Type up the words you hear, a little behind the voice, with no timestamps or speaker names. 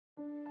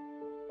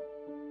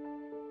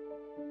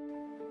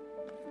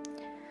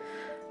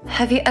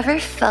Have you ever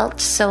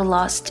felt so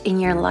lost in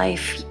your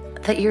life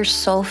that your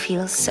soul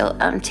feels so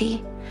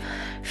empty?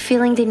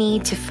 Feeling the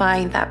need to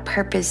find that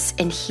purpose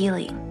and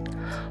healing?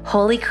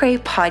 Holy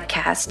Crave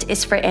Podcast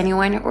is for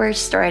anyone who is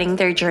starting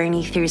their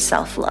journey through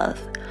self-love,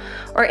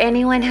 or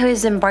anyone who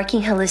is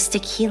embarking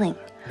holistic healing.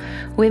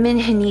 Women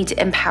who need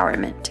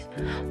empowerment,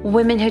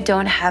 women who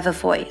don't have a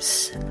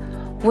voice,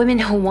 women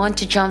who want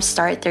to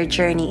jumpstart their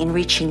journey in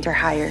reaching their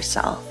higher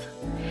self.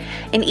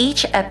 In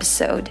each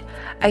episode,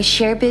 I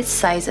share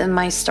bit-size of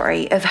my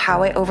story of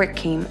how I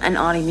overcame an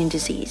autoimmune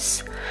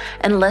disease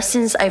and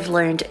lessons I've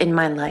learned in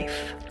my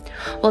life.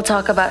 We'll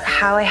talk about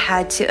how I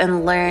had to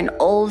unlearn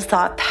old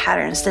thought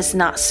patterns that's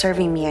not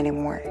serving me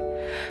anymore,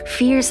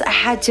 fears I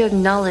had to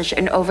acknowledge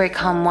and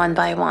overcome one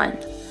by one,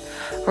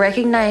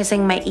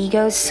 recognizing my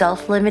ego's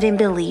self-limiting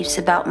beliefs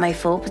about my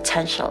full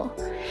potential,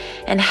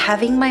 and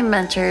having my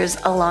mentors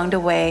along the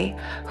way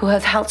who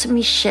have helped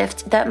me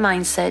shift that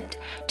mindset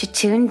to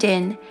tuned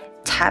in,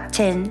 tapped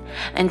in,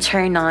 and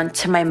turn on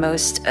to my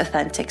most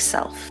authentic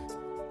self.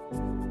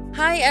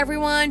 Hi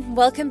everyone,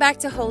 welcome back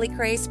to Holy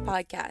Grace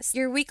Podcast,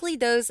 your weekly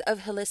dose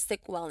of holistic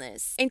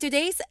wellness. In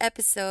today's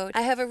episode,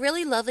 I have a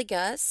really lovely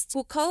guest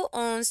who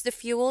co-owns the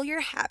Fuel Your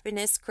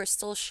Happiness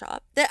crystal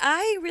shop that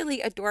I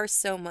really adore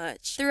so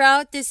much.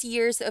 Throughout these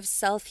years of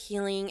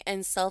self-healing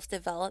and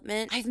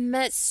self-development, I've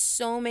met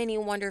so many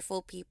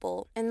wonderful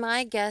people, and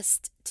my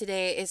guest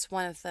today is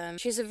one of them.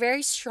 She's a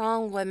very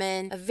strong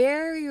woman, a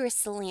very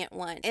resilient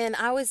one, and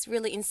I was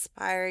really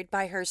inspired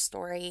by her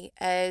story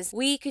as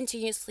we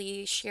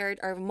continuously shared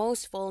our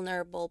most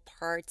vulnerable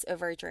parts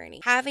of our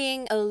journey.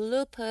 Having a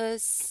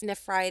lupus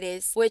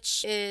nephritis,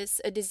 which is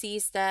a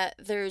disease that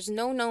there's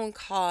no known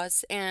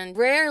cause and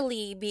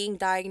rarely being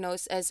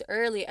diagnosed as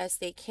early as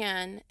they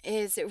can,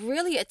 is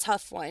really a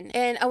tough one.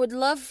 And I would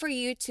love for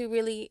you to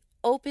really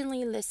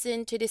openly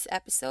listen to this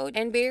episode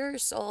and bare your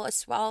soul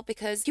as well,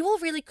 because you will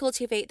really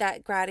cultivate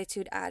that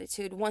gratitude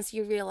attitude once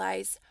you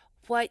realize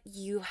what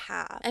you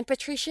have. And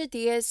Patricia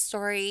Diaz's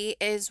story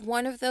is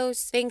one of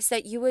those things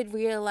that you would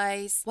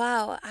realize,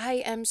 wow, I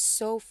am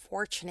so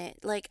fortunate.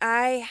 Like,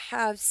 I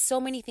have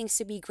so many things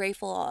to be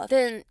grateful of,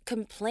 then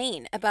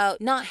complain about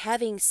not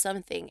having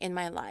something in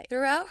my life.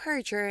 Throughout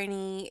her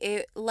journey,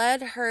 it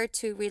led her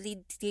to really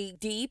dig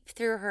deep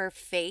through her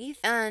faith,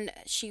 and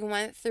she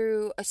went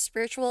through a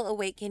spiritual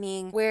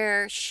awakening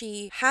where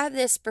she had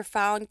this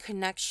profound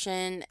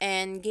connection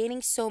and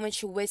gaining so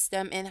much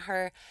wisdom in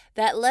her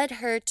that led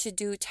her to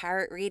do tarot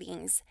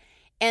readings.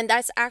 And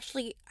that's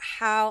actually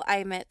how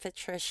I met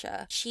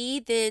Patricia. She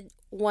did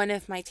one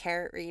of my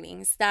tarot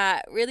readings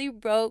that really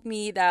broke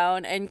me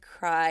down and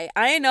cry.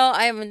 I know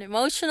I'm an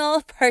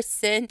emotional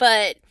person,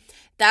 but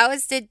that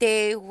was the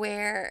day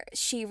where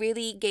she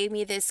really gave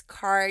me this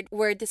card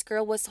where this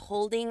girl was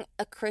holding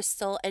a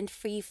crystal and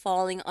free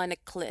falling on a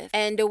cliff.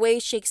 And the way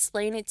she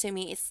explained it to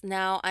me is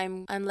now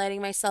I'm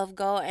letting myself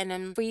go and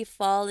I'm free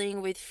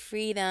falling with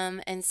freedom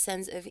and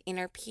sense of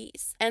inner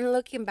peace. And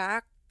looking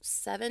back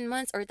 7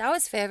 months, or that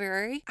was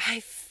February,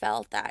 I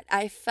felt that.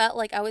 I felt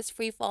like I was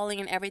free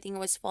falling and everything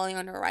was falling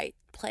on the right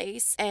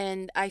place.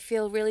 And I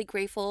feel really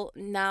grateful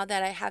now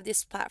that I have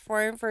this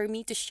platform for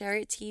me to share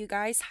it to you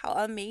guys, how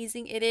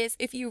amazing it is.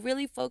 If you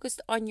really focused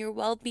on your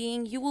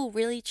well-being, you will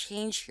really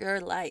change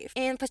your life.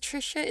 And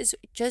Patricia is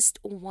just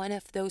one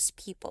of those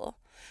people.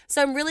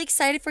 So I'm really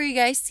excited for you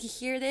guys to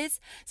hear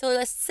this. So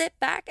let's sit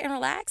back and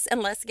relax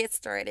and let's get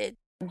started.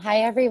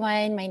 Hi,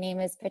 everyone. My name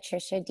is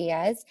Patricia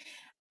Diaz.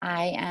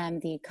 I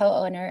am the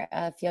co-owner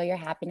of Fuel Your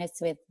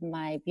Happiness with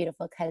my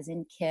beautiful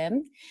cousin,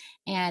 Kim.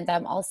 And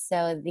I'm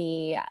also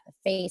the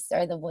face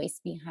or the voice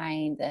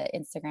behind the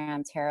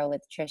Instagram Tarot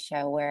with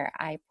Trisha, where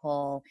I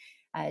pull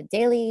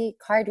daily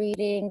card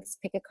readings,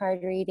 pick a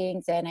card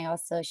readings, and I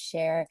also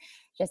share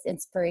just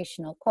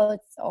inspirational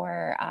quotes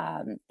or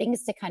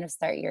things to kind of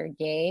start your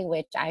day,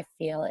 which I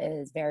feel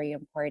is very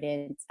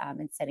important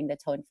in setting the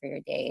tone for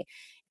your day.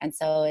 And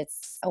so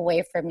it's a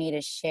way for me to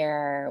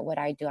share what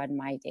I do on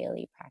my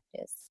daily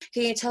practice.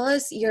 Can you tell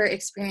us your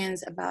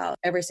experience about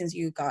ever since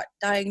you got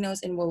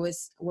diagnosed, and what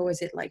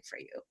was it like for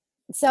you?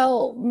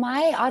 So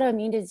my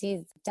autoimmune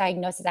disease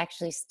diagnosis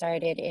actually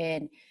started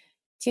in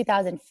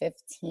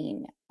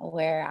 2015,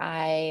 where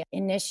I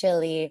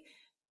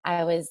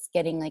was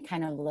getting like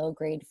kind of low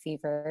grade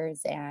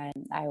fevers, and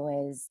I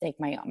was like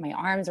my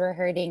arms were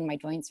hurting, my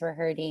joints were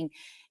hurting,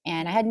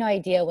 and I had no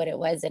idea what it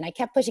was. And I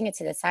kept pushing it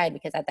to the side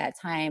because at that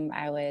time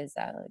I was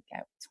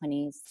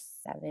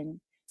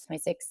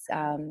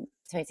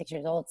 26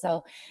 years old.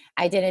 So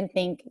I didn't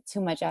think too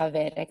much of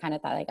it. I kind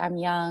of thought like, I'm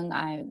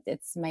young.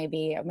 It's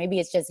maybe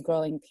it's just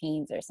growing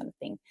pains or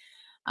something.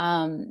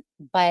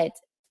 But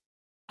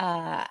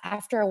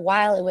after a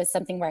while, it was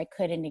something where I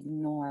couldn't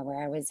ignore,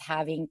 where I was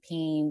having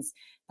pains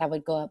that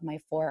would go up my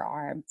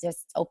forearm,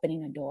 just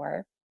opening a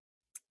door.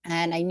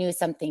 And I knew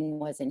something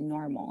wasn't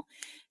normal.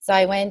 So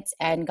I went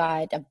and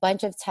got a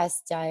bunch of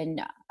tests done.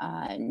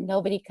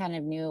 Nobody kind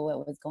of knew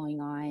what was going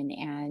on.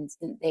 And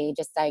they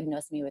just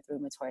diagnosed me with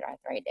rheumatoid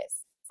arthritis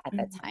at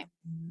that time.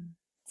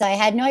 So I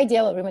had no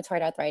idea what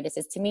rheumatoid arthritis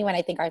is. To me, when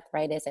I think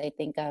arthritis, I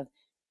think of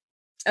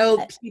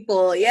Oh,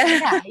 people, Yeah,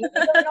 yeah. you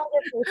think of an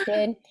older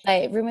person,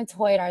 like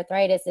rheumatoid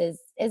arthritis is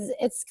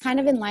it's kind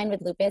of in line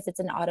with lupus. It's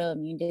an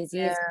autoimmune disease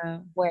Yeah.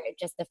 where it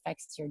just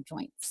affects your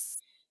joints.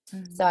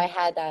 So I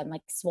Mhm. had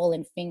like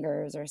swollen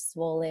fingers or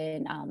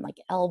swollen like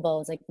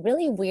elbows, like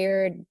really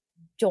weird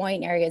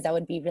joint areas that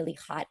would be really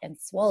hot and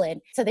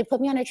swollen. So they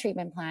put me on a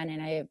treatment plan,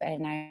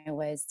 and I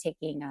was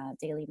taking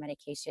daily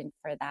medication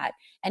for that,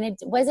 and it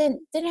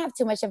didn't have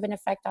too much of an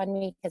effect on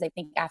me because I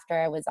think after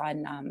I was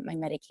on my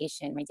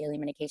medication, my daily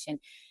medication,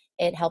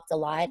 it helped a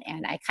lot,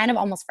 and I kind of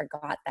almost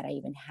forgot that I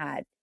even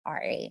had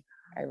RA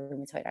or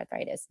rheumatoid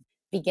arthritis.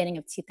 Beginning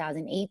of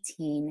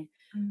 2018,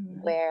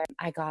 Mhm. where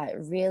I got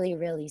really,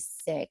 really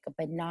sick,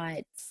 but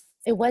not,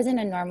 it wasn't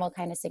a normal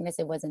kind of sickness.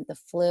 It wasn't the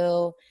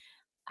flu.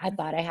 I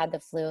thought I had the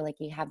flu. Like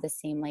you have the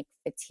same like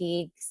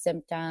fatigue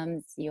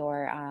symptoms.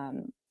 You're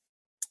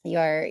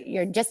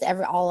just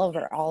all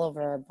over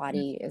our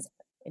body is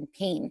in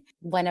pain.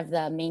 One of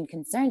the main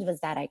concerns was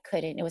that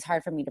it was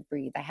hard for me to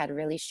breathe. I had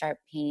really sharp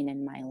pain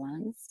in my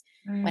lungs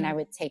when I Mhm.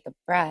 would take a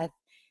breath.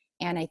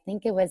 And I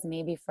think it was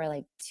maybe for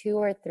like 2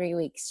 or 3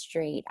 weeks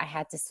straight, I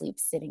had to sleep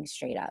sitting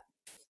straight up.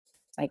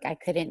 Like I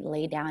couldn't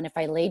lay down. If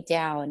I laid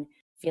down,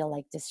 feel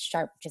like this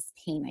sharp, just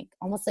pain, like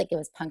almost like it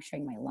was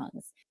puncturing my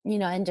lungs,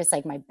 and just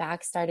like my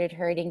back started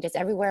hurting, just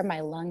everywhere my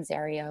lungs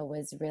area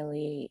was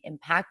really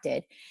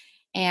impacted.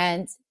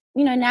 And,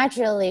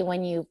 naturally,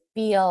 when you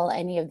feel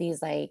any of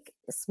these like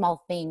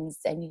small things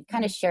and you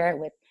kind of Mhm. share it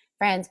with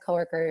friends,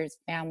 coworkers,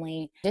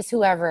 family, just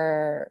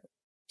whoever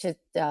just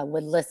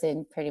would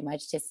listen pretty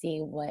much to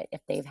see what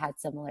if they've had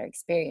similar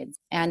experience.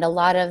 And a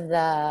lot of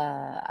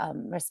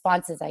the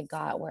responses I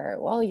got were,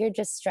 well, you're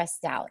just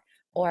stressed out,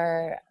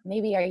 or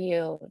maybe are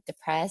you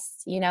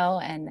depressed,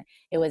 and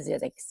it was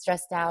like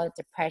stressed out,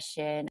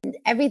 depression, and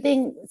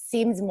everything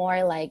seems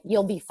more like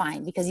you'll be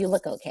fine because you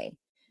look okay.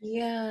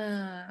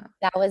 Yeah.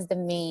 That was the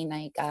main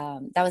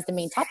that was the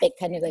main topic,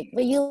 kind of like,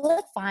 but you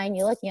look fine,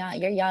 you look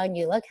young, you're young,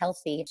 you look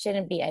healthy,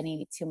 shouldn't be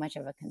any too much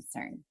of a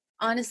concern.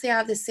 Honestly, I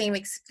have the same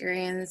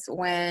experience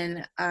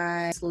when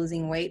I was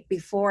losing weight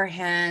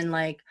beforehand.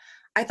 Like,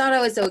 I thought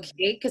I was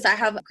okay because I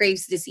have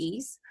Graves'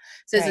 disease.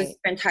 So it's a Right.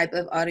 different type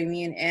of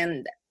autoimmune.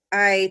 And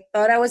I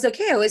thought I was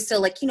okay. I was still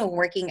like,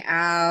 working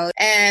out.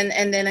 And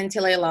then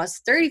until I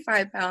lost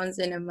 35 pounds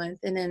in a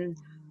month. And then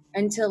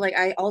until like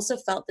I also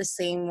felt the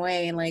same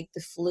way, like the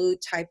flu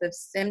type of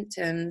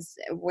symptoms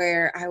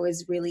where I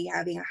was really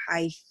having a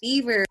high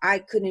fever. I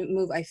couldn't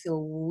move. I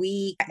feel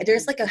weak.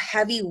 There's like a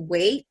heavy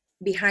weight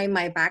behind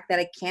my back that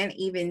I can't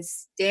even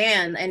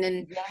stand.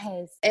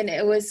 Yes. And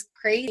it was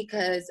crazy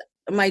because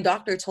my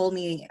doctor told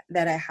me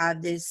that I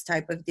had this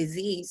type of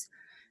disease,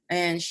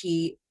 and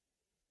she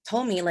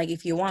told me, like,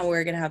 if you want,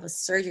 we're going to have a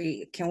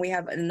surgery, can we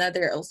have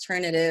another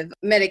alternative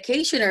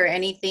medication or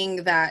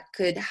anything that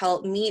could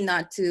help me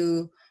not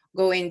to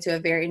go into a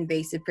very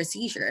invasive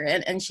procedure?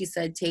 And she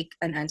said, take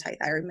an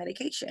anti-thyroid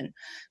medication.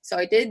 So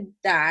I did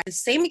that. The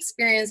same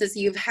experience as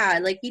you've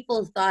had. Like,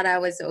 people thought I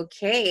was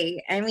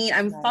okay. I mean,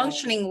 I'm Right.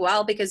 functioning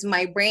well because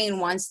my brain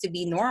wants to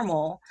be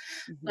normal,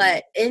 Hmm.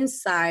 but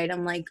inside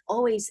I'm like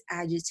always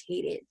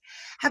agitated.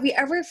 Have you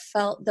ever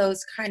felt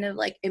those kind of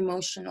like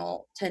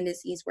emotional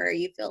tendencies where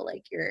you feel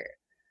like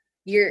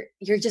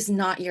you're just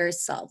not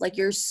yourself, like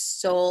your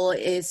soul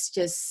is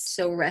just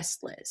so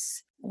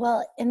restless?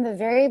 Well, in the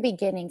very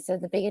beginning, so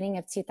the beginning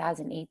of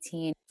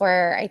 2018,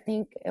 for I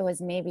think it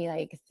was maybe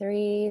like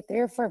 3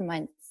 or 4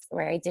 months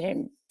where I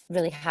didn't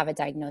really have a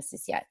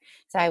diagnosis yet.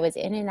 So I was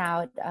in and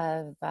out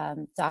of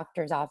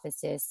doctor's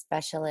offices,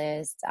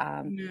 specialists.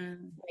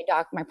 Mm.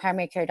 My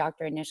primary care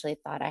doctor initially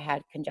thought I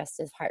had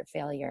congestive heart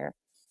failure.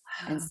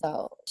 And Wow.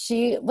 so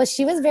she was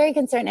very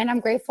concerned, and I'm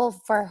grateful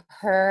for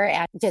her,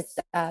 and just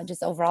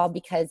overall,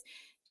 because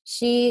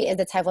she is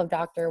the type of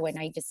doctor, when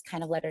I just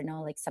kind of let her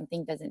know like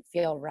something doesn't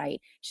feel right,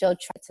 she'll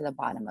try to the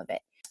bottom of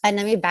it. And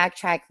let me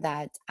backtrack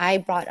that I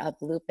brought up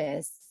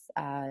lupus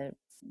uh,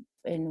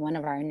 in one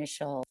of our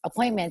initial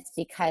appointments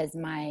because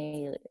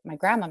my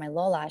grandma, my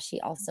Lola, she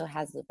also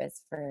has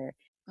lupus for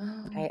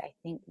Oh, I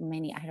think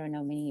I don't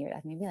know, many years,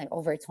 maybe like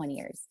over 20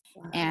 years.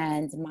 wow.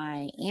 And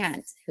my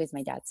aunt, who's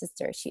my dad's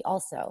sister, she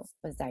also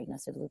was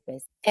diagnosed with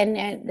lupus,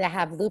 and they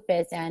have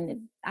lupus.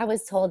 And I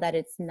was told that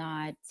it's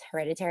not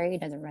hereditary,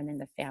 it doesn't run in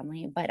the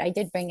family, but I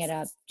did bring it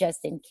up just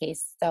in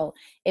case. So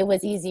it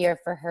was easier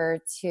for her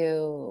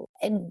to,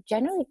 and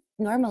generally,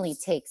 normally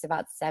takes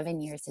about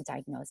 7 years to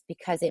diagnose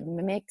because it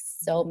mimics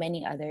so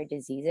many other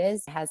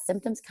diseases. It has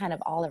symptoms kind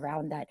of all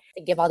around that.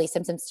 To give all these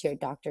symptoms to your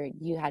doctor,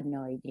 you had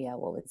no idea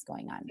what was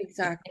going on.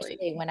 Exactly.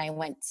 Initially, when I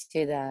went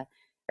to the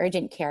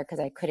urgent care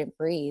because I couldn't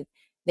breathe,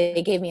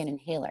 they gave me an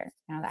inhaler.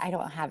 And I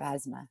don't have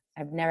asthma.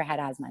 I've never had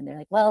asthma. And they're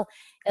like, well,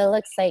 it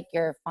looks like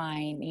you're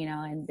fine,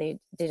 and they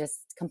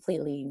just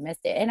completely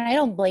missed it. And I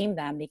don't blame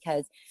them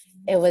because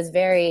it was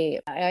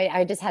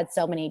I just had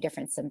so many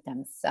different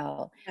symptoms.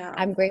 So Yeah.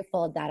 I'm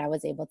grateful that I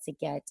was able to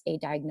get a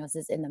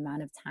diagnosis in the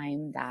amount of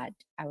time that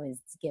I was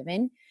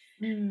given.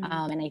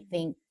 Mm. And I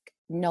think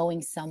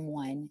knowing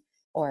someone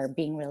or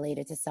being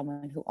related to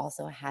someone who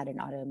also had an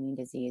autoimmune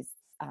disease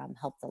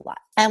helped a lot.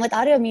 And with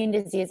autoimmune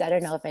disease, I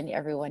don't know if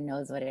everyone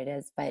knows what it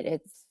is, but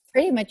it's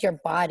pretty much your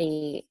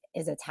body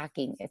is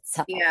attacking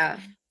itself. Yeah.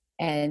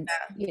 And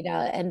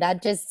and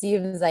that just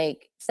seems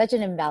like such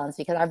an imbalance,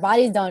 because our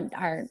bodies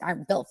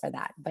aren't built for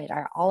that, but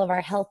all of our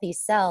healthy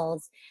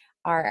cells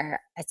are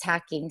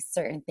attacking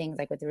certain things.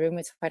 Like with the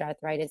rheumatoid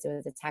arthritis, it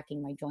was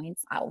attacking my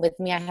joints. With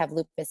me, I have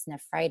lupus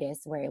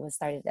nephritis, where it was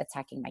started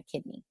attacking my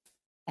kidney.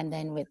 And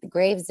then with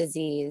Graves'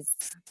 disease,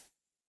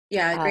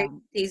 Graves'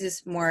 disease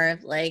is more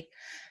of like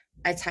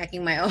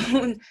attacking my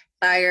own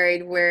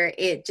thyroid, where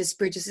it just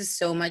produces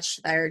so much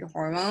thyroid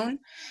hormone.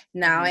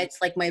 Now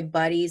it's like my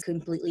body's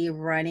completely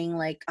running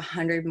like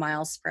 100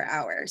 miles per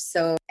hour.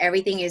 So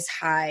everything is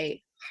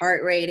high,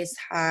 heart rate is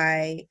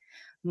high.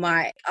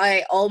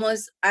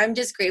 I'm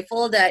just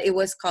grateful that it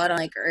was caught on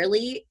like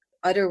early.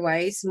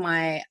 Otherwise,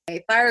 my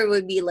thyroid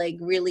would be like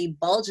really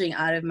bulging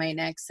out of my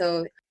neck.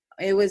 So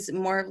it was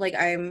more of like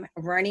I'm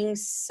running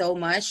so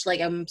much,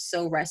 like I'm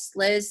so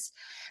restless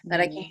that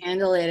I can't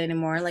handle it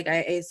anymore. Like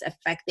it's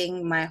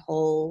affecting my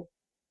whole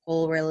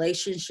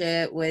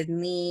relationship with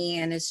me,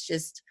 and it's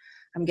just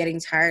I'm getting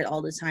tired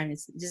all the time.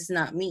 It's just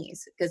not me,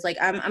 because like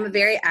I'm a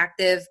very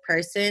active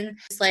person.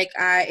 It's like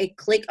it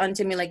clicked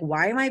onto me, like,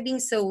 why am I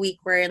being so weak?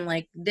 Wherein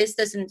like this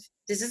doesn't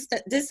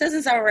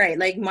sound right.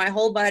 Like my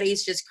whole body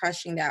is just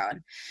crushing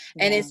down,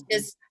 and it's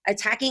just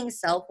attacking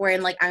self.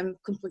 Wherein like I'm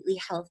completely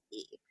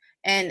healthy.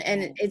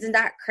 And isn't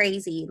that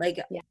crazy? Like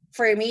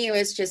for me, it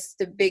was just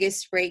the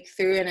biggest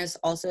breakthrough, and it's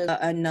also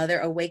another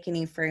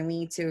awakening for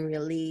me to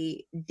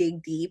really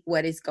dig deep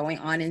what is going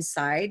on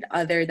inside,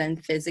 other than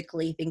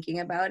physically thinking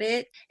about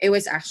it. It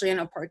was actually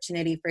an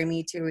opportunity for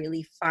me to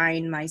really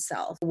find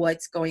myself,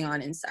 what's going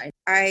on inside.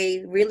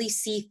 I really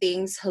see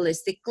things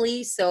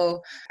holistically,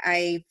 so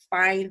I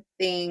find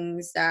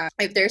things that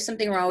if there's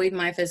something wrong with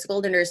my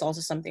physical, then there's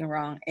also something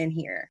wrong in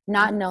here.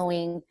 Not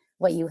knowing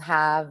what you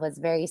have was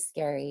very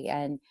scary.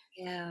 And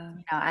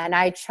and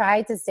I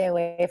tried to stay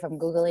away from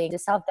Googling to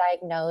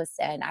self-diagnose,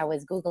 and I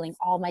was Googling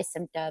all my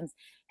symptoms.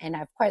 And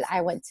of course,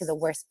 I went to the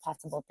worst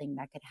possible thing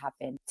that could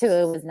happen.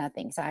 It was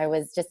nothing. So I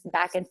was just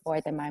back and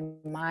forth, and my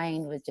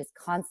mind was just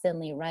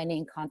constantly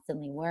running,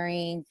 constantly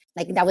worrying.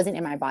 Like that wasn't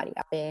in my body.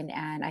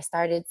 And I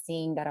started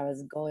seeing that I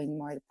was going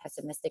more the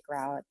pessimistic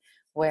route,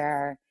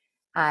 where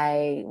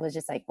I was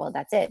just like, well,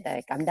 that's it.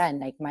 Like I'm done.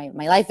 Like my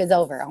life is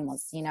over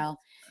almost,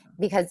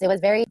 because it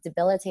was very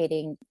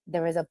debilitating.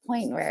 There was a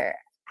point where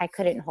I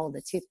couldn't hold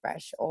a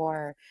toothbrush,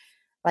 or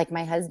like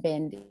my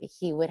husband,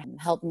 he would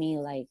help me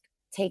like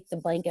take the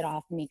blanket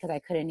off me because I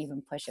couldn't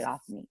even push it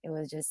off me. It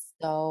was just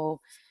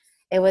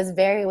it was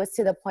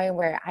to the point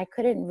where I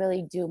couldn't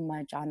really do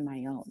much on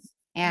my own.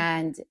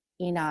 And,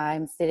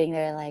 I'm sitting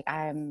there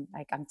I'm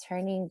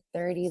turning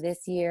 30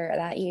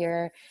 that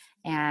year,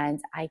 and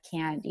I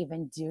can't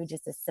even do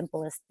just the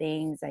simplest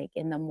things. Like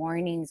in the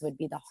mornings would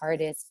be the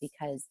hardest,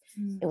 because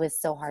it was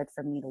so hard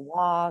for me to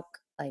walk.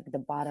 Like the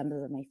bottoms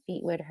of my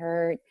feet would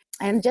hurt.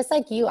 And just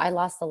like you, I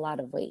lost a lot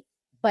of weight,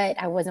 but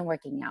I wasn't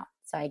working out.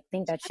 So I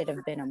think that should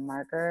have been a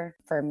marker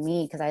for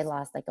me, because I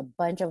lost like a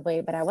bunch of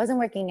weight, but I wasn't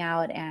working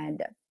out.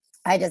 And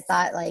I just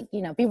thought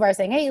people are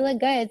saying, hey, you look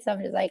good. So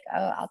I'm just like,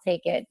 oh, I'll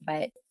take it.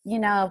 But,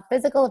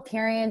 physical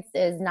appearance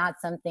is not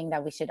something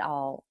that we should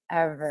all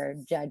ever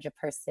judge a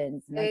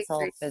person's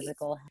mental,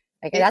 physical.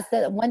 Like that's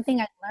the one thing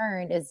I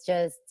learned, is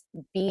just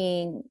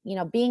being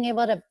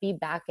able to be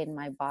back in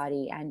my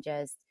body. And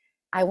just,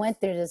 I went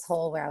through this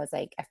whole where I was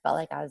like, I felt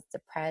like I was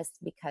depressed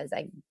because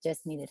I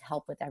just needed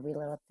help with every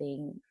little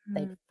thing,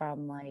 like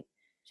from like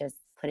just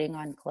putting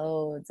on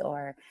clothes,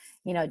 or,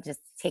 just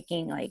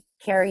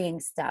carrying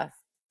stuff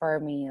for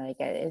me.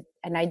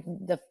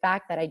 The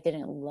fact that I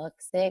didn't look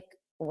sick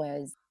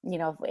was,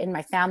 in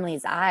my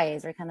family's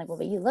eyes, we're kind of like, well,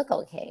 but you look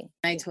okay.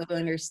 I totally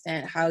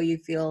understand how you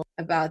feel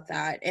about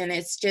that. And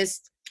it's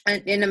just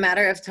in a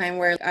matter of time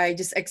where I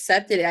just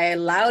accepted it. I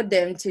allowed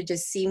them to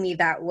just see me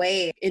that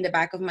way. In the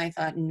back of my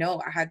thought, no,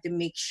 I have to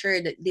make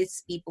sure that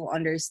these people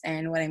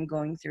understand what I'm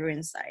going through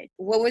inside.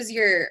 What was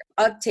your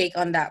uptake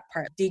on that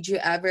part? Did you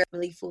ever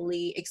really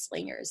fully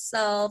explain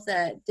yourself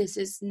that this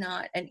is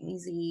not an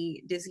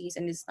easy disease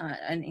and it's not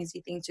an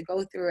easy thing to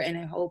go through? And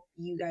I hope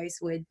you guys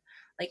would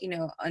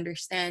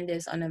understand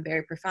this on a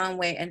very profound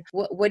way. And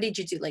what did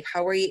you do? Like,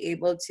 how were you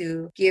able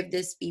to give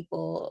these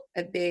people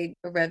a big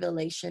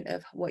revelation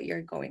of what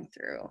you're going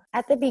through?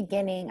 At the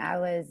beginning, I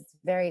was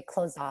very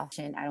closed off,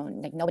 and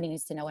nobody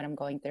needs to know what I'm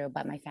going through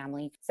but my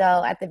family.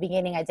 So at the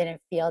beginning, I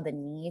didn't feel the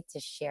need to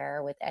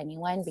share with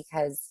anyone,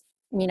 because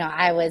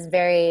I was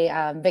very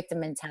victim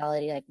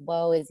mentality, like,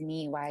 woe is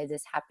me. Why is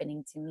this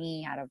happening to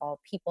me out of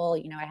all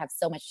people? I have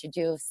so much to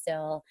do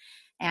still.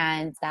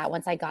 And that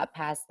once I got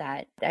past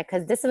that,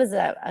 because this was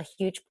a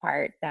huge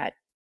part that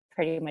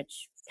pretty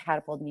much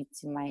catapulted me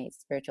to my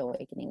spiritual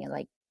awakening. And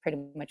like pretty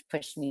much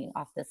pushed me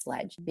off this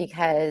ledge,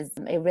 because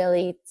it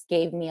really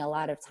gave me a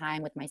lot of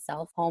time with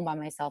myself, home by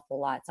myself a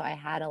lot. So I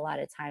had a lot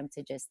of time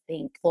to just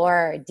think,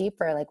 explore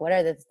deeper, like what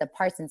are the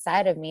parts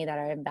inside of me that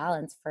are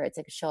imbalanced for it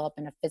to show up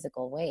in a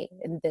physical way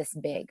and this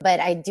big. But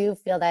I do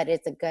feel that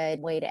it's a good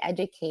way to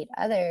educate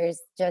others.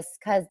 Just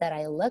because that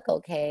I look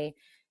okay,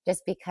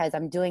 just because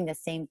I'm doing the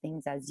same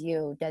things as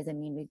you, doesn't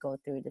mean we go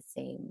through the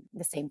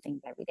same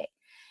things every day.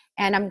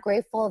 And I'm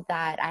grateful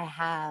that I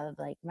have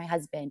like my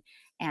husband,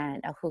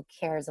 and who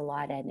cares a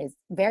lot and is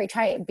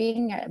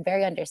being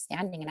very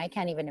understanding. And I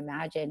can't even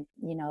imagine,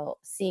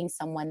 seeing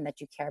someone that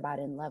you care about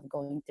and love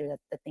going through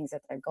the things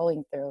that they're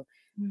going through,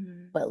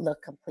 but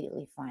look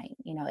completely fine.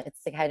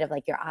 It's the kind of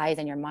like your eyes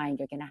and your mind,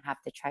 you're going to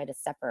have to try to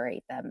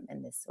separate them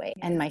in this way.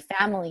 And my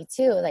family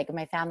too, like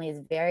my family is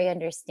very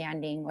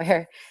understanding,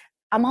 where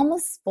I'm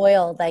almost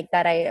spoiled, like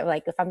that.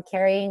 If I'm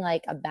carrying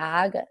like a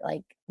bag,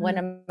 like one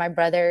of my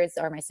brothers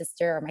or my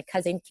sister or my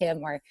cousin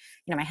Kim or,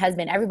 my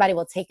husband, everybody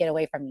will take it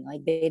away from me.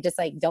 Like they just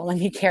like don't let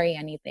me carry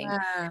anything.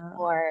 Wow.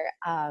 Or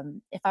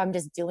if I'm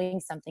just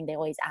doing something, they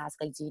always ask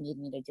like, do you need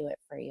me to do it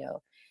for you?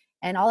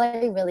 And all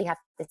I really have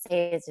to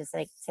say is just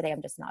like, today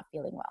I'm just not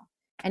feeling well.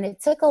 And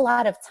it took a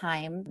lot of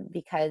time,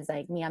 because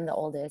like me, I'm the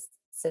oldest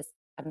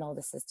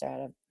sister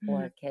out of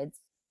 4 kids.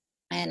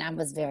 And I'm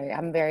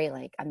very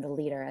like, I'm the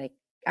leader, like,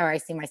 or I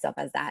see myself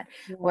as that,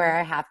 where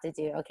I have to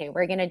do, okay,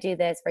 we're going to do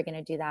this, we're going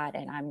to do that.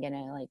 And I'm going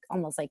to like,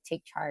 almost like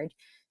take charge.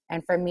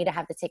 And for me to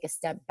have to take a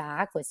step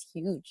back was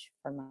huge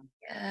for my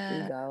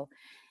ego,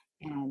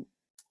 and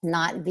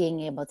not being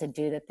able to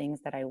do the things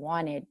that I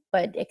wanted,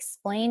 but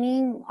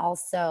explaining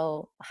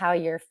also how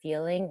you're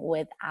feeling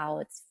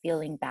without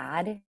feeling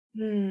bad.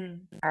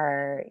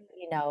 Or,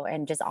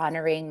 and just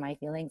honoring my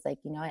feelings, like,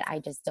 I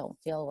just don't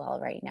feel well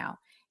right now.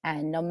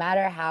 And no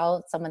matter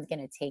how someone's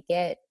going to take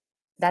it,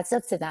 that's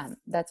up to them.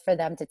 That's for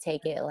them to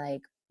take it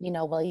like,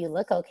 well, you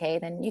look okay,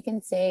 then you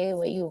can say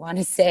what you want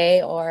to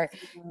say, or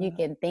you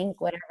can think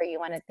whatever you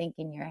want to think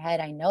in your head.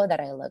 I know that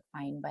I look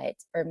fine, but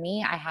for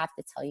me, I have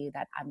to tell you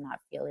that I'm not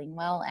feeling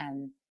well,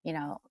 and,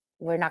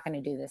 we're not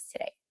going to do this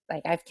today.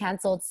 Like I've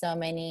canceled so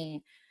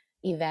many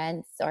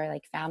events or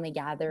like family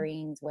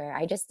gatherings where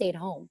I just stayed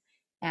home.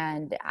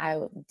 And I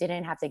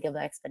didn't have to give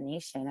an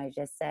explanation. I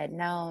just said,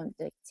 no,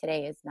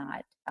 today is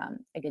not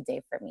a good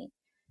day for me.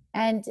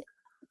 And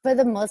for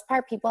the most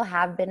part, people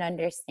have been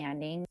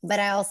understanding.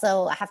 But I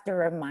also have to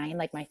remind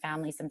like my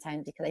family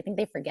sometimes, because I think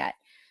they forget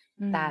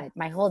that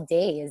my whole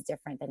day is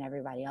different than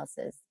everybody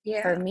else's.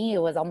 For me,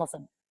 it was almost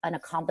an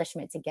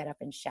accomplishment to get up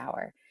and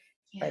shower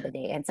for the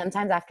day. And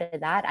sometimes after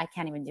that, I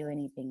can't even do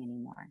anything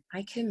anymore.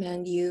 I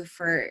commend you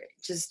for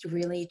just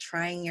really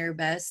trying your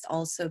best,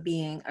 also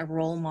being a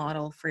role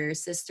model for your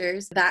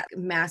sisters. That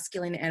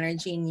masculine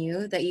energy in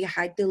you, that you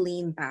had to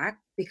lean back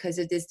because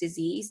of this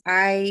disease.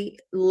 I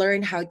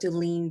learned how to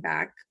lean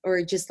back,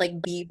 or just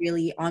like be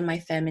really on my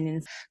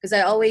feminine, because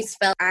I always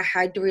felt I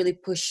had to really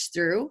push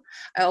through.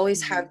 I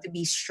always have to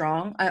be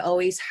strong. I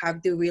always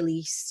have to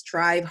really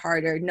strive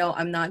harder. No,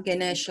 I'm not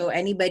gonna show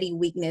anybody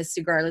weakness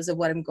regardless of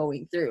what I'm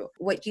going through.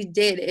 What you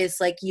did is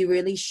like you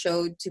really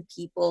showed to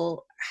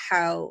people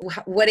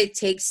what it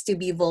takes to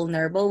be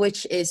vulnerable,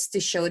 which is to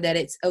show that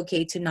it's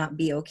okay to not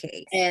be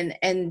okay.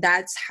 And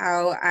that's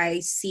how I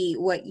see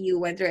what you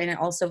went through. And I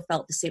also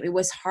felt the same. It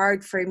was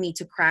hard for me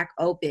to crack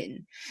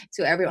open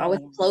to everyone. I was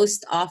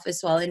closed off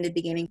as well in the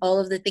beginning. All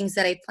of the things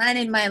that I planned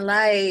in my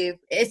life,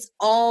 it's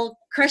all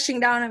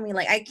crushing down on me.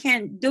 Like I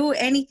can't do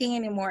anything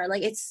anymore.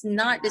 Like it's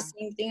not the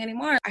same thing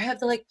anymore. I have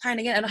to like plan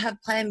again. I don't have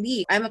plan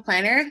B. I'm a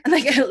planner.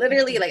 Like I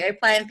literally like I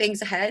plan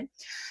things ahead.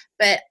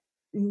 But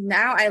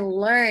now I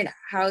learned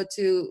how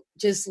to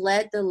just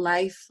let the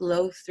life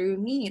flow through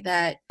me.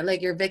 That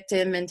like your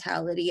victim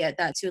mentality at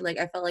that too. Like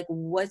I felt like,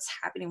 what's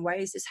happening? Why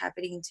is this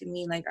happening to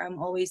me? Like I'm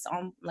always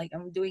on, like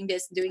I'm doing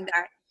this, doing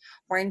that.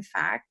 Or in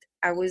fact,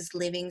 I was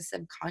living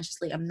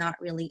subconsciously. I'm not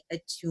really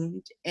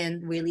attuned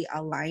and really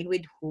aligned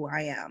with who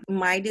I am.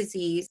 My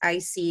disease, I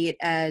see it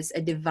as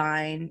a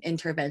divine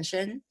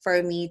intervention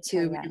for me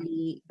to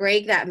really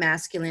break that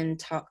masculine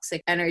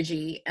toxic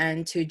energy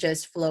and to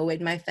just flow with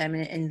my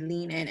feminine and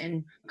lean in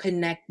and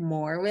connect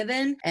more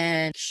within,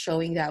 and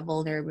showing that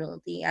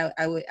vulnerability.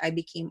 I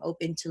became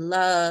open to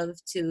love,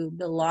 to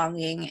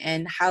belonging,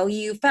 and how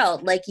you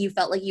felt like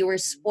you were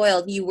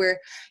spoiled.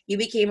 You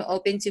became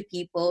open to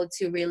people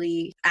to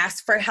really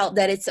ask for help,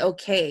 that it's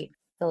okay.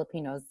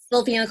 Filipino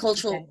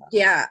culture.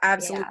 Yeah,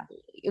 absolutely.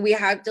 Yeah. We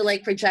have to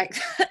like project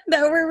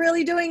that we're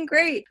really doing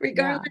great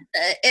regardless.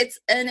 It's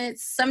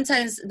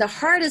sometimes the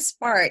hardest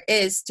part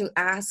is to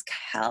ask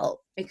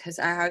help, because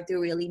I have to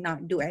really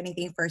not do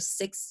anything for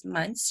 6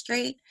 months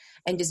straight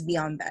and just be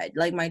on bed.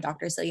 Like my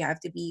doctor said, you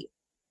have to be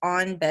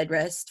on bed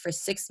rest for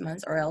 6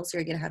 months or else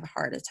you're gonna have a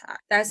heart attack.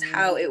 That's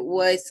how it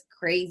was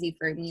crazy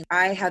for me.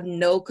 I have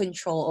no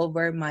control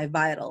over my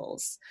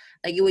vitals.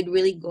 Like it would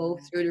really go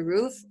through the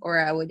roof, or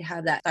I would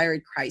have that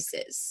thyroid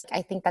crisis.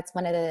 I think that's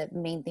one of the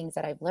main things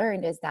that I've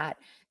learned, is that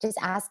just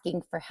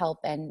asking for help,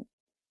 and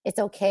it's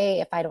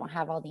okay if I don't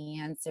have all the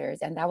answers.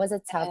 And that was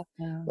a tough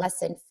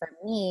lesson for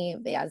me,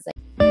 as like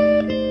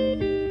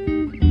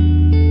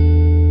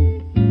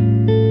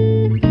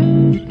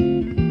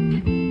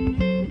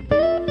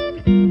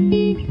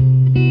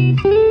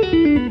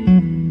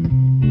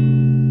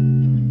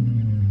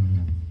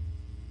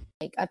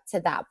up to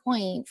that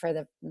point for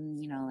the,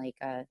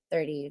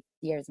 30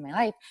 years of my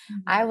life,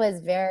 Mhm. I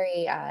was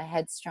very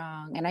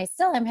headstrong, and I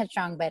still am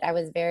headstrong, but I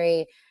was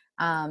very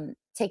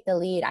take the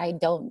lead. I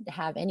don't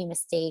have any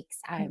mistakes.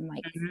 I'm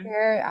like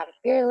Mhm. I'm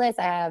fearless.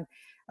 I have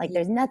like, Yeah.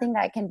 there's nothing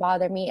that can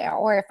bother me.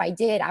 Or if I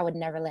did, I would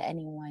never let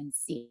anyone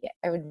see it.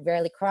 I would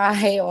rarely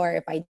cry. Or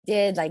if I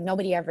did, like,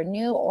 nobody ever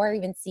knew or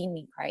even seen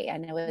me cry.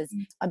 And it was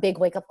a big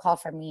wake up call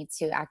for me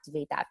to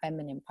activate that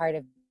feminine part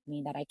of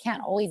me, that I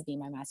can't always be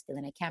my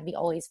masculine. I can't be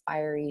always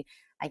fiery.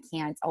 I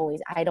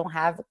don't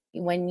have,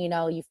 when,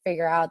 you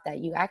figure out that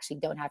you actually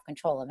don't have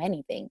control of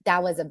anything.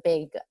 That was a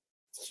big,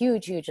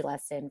 huge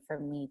lesson for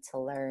me to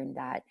learn,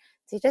 that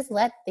to just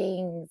let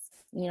things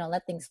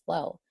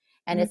flow.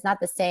 And Mhm. it's not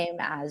the same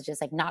as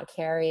just like not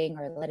caring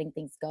or letting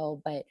things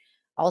go, but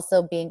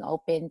also being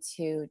open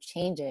to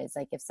changes.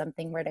 Like if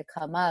something were to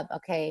come up,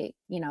 okay,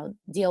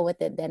 deal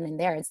with it then and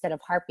there, instead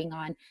of harping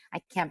on,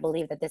 I can't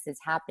believe that this is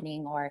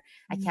happening, or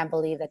I can't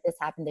believe that this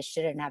happened, this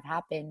shouldn't have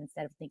happened.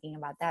 Instead of thinking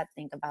about that,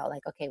 think about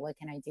like, okay, what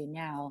can I do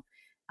now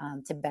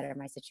to better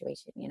my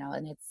situation,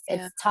 and Yeah.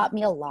 it's taught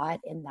me a lot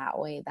in that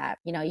way, that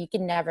you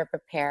can never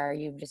prepare,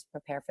 you just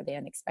prepare for the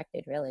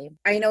unexpected, really.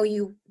 I know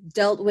you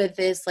dealt with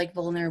this like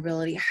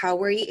vulnerability. How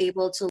were you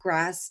able to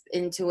grasp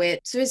into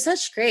it? So with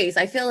such grace,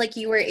 I feel like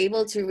you were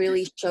able to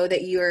really show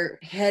that you're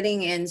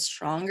heading in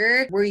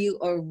stronger. Were you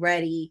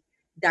already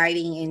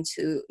diving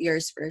into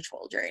your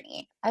spiritual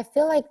journey? I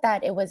feel like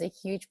that it was a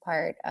huge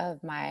part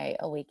of my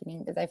awakening,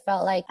 because I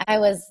felt like I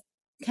was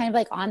kind of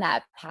like on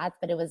that path,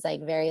 but it was like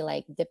very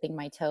like dipping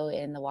my toe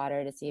in the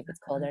water to see if it's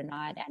cold or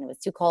not. And it was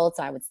too cold,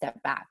 so I would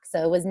step back.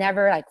 So it was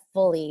never like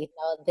fully,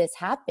 this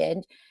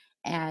happened.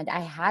 And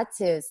I had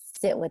to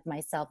sit with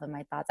myself and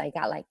my thoughts. I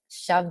got like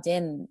shoved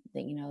in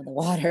the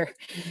water.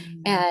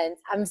 Mhm. And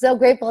I'm so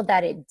grateful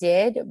that it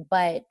did.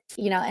 But,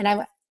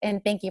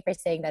 and thank you for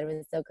saying that it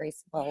was so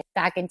graceful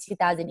back in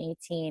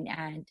 2018.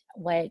 And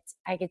what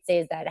I could say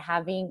is that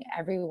having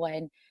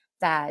everyone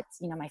that,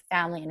 my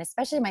family, and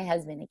especially my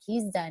husband, like,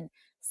 he's done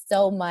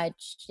so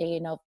much,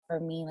 for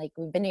me. Like,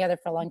 we've been together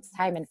for a long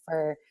time, and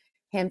for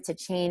him to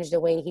change the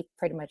way he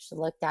pretty much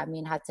looked at me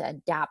and had to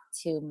adapt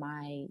to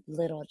my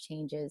little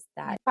changes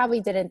that I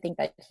probably didn't think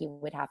that he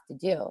would have to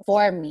do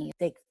for me,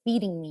 like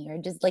feeding me, or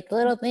just like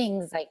little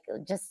things, like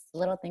just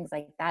little things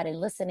like that,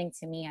 and listening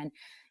to me, and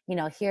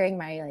hearing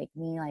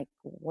me like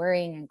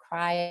worrying and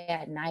cry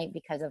at night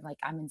because of like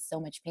I'm in so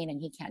much pain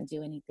and he can't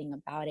do anything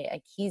about it.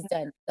 Like, he's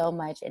done so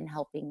much in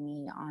helping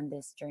me on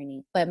this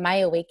journey. But my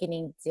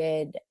awakening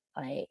did,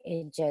 like,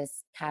 it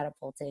just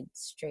catapulted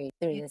straight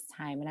through this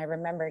time. And I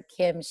remember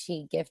Kim,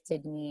 she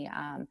gifted me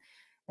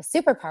a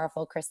super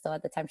powerful crystal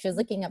at the time. She was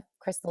looking up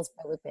crystals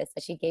for lupus,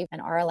 but she gave an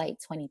Arlite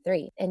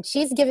 23. And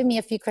she's given me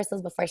a few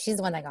crystals before. She's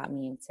the one that got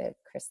me into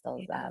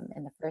crystals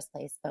in the first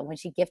place. But when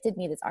she gifted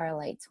me this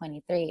Arlite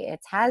 23, it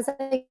has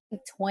like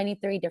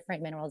 23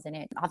 different minerals in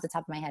it. Off the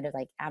top of my head, it's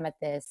like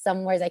amethyst,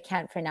 some words I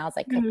can't pronounce,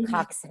 like Mhm.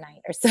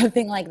 coccinite or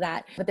something like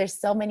that. But there's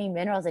so many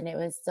minerals, and it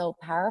was so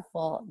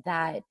powerful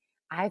that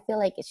I feel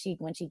like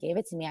when she gave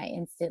it to me, I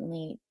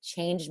instantly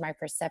changed my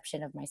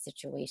perception of my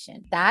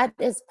situation. That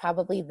is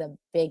probably the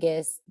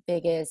biggest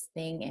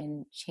thing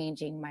in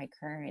changing my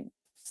current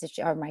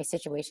or my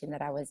situation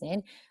that I was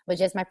in, was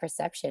just my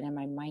perception and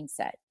my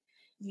mindset.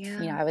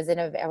 Yeah. I was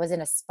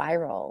in a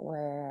spiral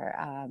where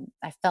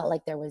I felt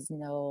like there was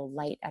no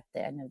light at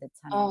the end of the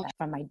tunnel, Oh, that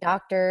from my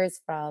doctors,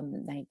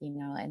 from like,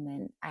 and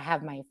then I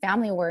have my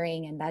family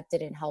worrying, and that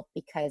didn't help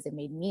because it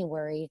made me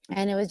worry.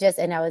 And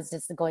and I was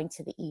just going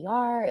to the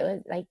ER. It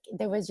was like,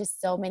 there was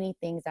just so many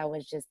things that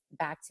was just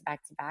back to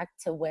back to back,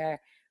 to where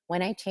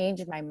when I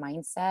changed my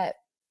mindset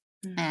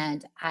mhm.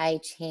 and I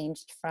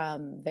changed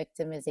from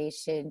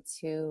victimization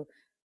to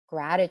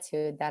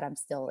gratitude, that I'm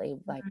still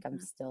like, I'm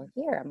still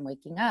here, I'm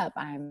waking up,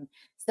 I'm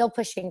still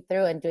pushing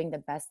through and doing the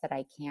best that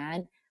I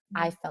can.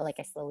 I felt like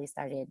I slowly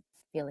started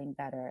feeling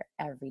better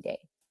every day.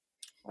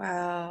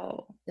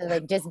 Wow. So,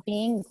 like, just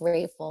being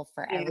grateful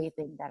for Yeah.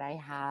 everything that I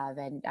have.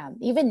 And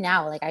even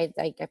now, like, I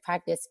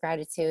practice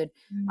gratitude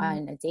Mhm.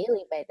 on a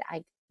daily, but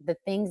the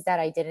things that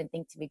I didn't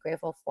think to be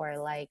grateful for,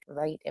 like,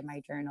 write in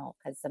my journal,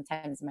 because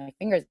sometimes my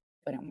fingers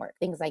wouldn't work,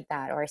 things like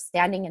that. Or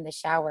standing in the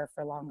shower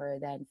for longer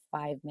than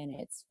 5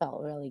 minutes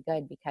felt really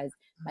good because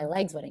my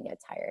legs wouldn't get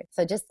tired.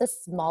 So just the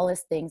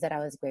smallest things that I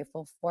was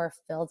grateful for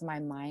filled my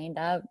mind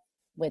up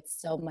with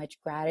so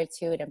much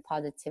gratitude and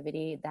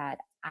positivity, that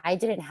I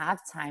didn't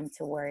have time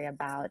to worry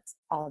about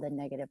all the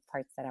negative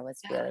parts that I was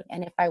feeling.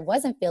 And if I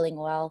wasn't feeling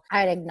well,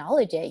 I'd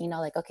acknowledge it,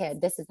 like, okay,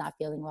 this is not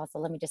feeling well. So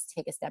let me just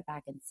take a step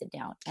back and sit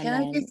down. And Can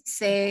I then, just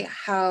say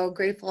how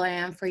grateful I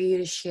am for you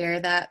to share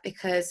that,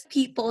 because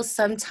people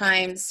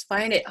sometimes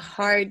find it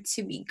hard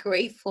to be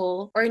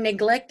grateful or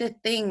neglect the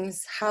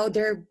things how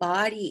their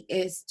body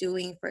is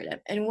doing for them,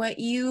 and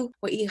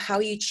how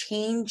you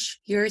change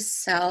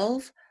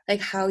yourself, like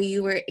how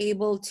you were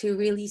able to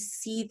really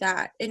see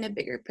that in a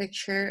bigger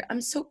picture. I'm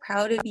so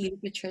proud of you,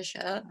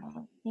 Patricia. oh,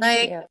 thank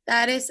Like, you.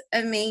 that is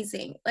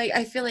amazing. Like,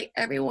 I feel like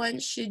everyone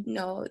should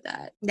know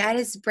that. That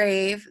is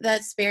brave.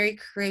 That's very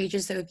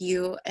courageous of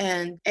you.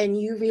 And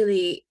you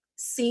really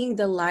seeing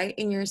the light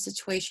in your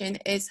situation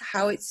is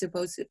how it's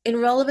supposed to, in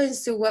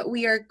relevance to what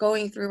we are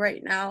going through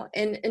right now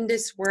and in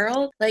this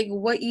world. Like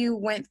what you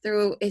went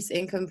through is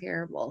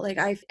incomparable. Like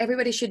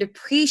everybody should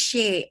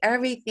appreciate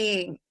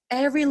everything,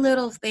 every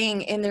little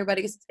thing in their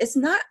body. It's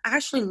not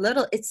actually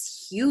little,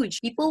 it's huge.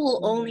 People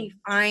will only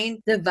find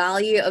the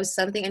value of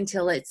something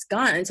until it's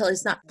gone, until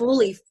it's not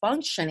fully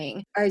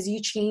functioning. As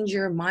you change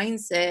your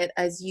mindset,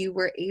 as you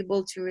were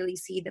able to really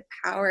see the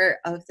power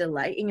of the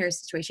light in your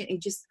situation, you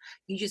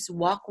just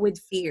walk with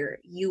fear.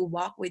 You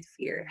walk with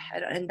fear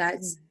head on, and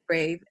that's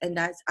brave, and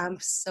I'm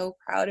so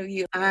proud of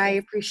you. I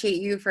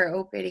appreciate you for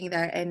opening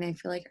that, and I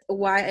feel like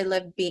why I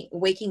love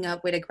waking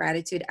up with a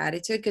gratitude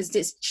attitude, because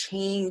this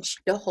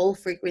changed the whole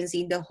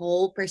frequency, the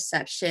whole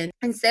perception.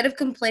 Instead of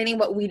complaining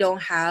what we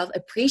don't have,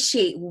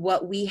 appreciate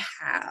what we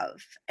have,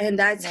 and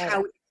that's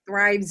how it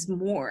thrives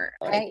more.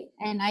 Right.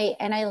 And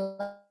I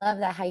love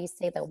that how you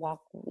say that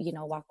walk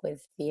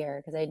with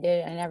fear, because I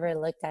never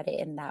looked at it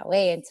in that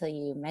way until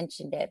you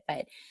mentioned it.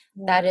 But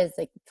that is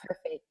like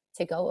perfect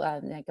to go,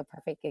 like a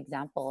perfect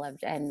example of,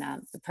 and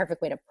the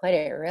perfect way to put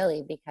it,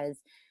 really, because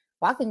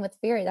walking with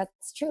fear,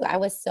 that's true. I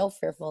was so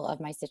fearful of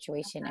my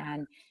situation,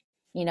 and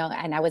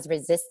and I was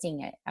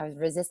resisting it. I was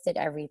resisted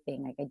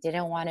everything. Like I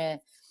didn't want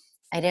to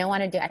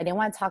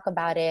talk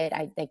about it.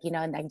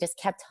 And I just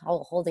kept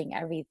holding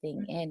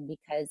everything in,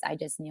 because I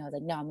just knew, I was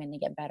like, no, I'm going to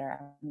get better.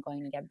 I'm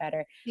going to get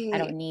better. I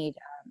don't need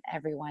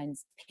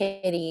everyone's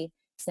pity,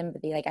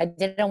 sympathy. Like I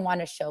didn't want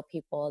to show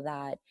people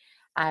that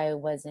I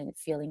wasn't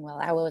feeling well.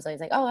 I was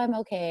always like, oh, I'm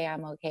okay.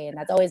 And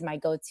that's always my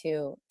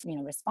go-to,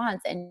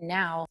 response. And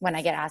now when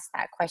I get asked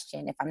that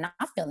question, if I'm not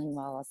feeling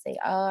well, I'll say,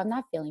 oh, I'm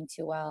not feeling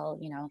too well,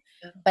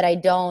 but I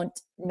don't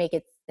make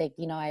it like,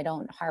 I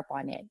don't harp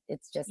on it.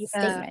 It's just a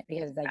statement,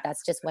 because like,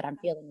 that's just what I'm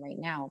feeling right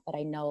now. But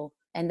I know.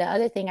 And the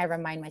other thing I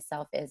remind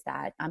myself is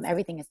that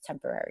everything is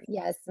temporary.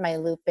 Yes, my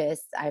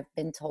lupus, I've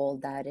been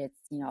told that it's,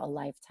 a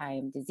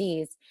lifetime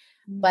disease,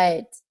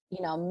 but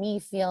me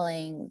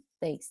feeling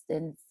like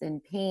in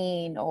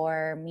pain,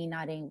 or me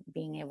not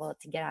being able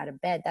to get out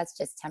of bed, that's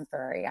just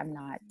temporary. I'm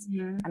not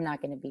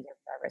going to be here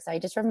forever. So I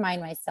just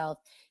remind myself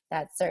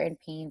that certain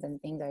pains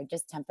and things are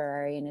just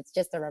temporary, and it's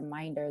just a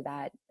reminder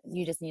that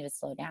you just need to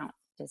slow down.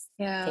 Just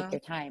take your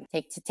time,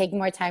 take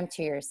more time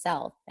to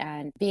yourself,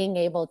 and being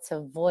able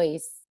to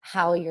voice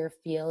how you're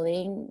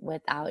feeling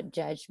without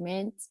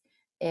judgment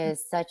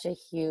is such a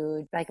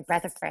huge, like a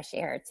breath of fresh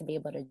air, to be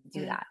able to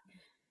do that,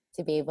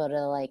 to be able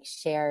to like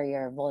share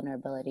your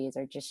vulnerabilities,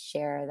 or just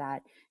share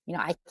that,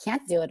 I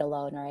can't do it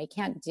alone, or I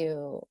can't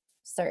do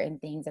certain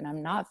things, and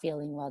I'm not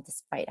feeling well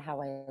despite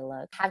how I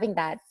look. Having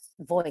that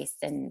voice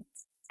and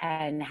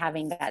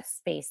having that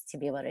space to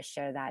be able to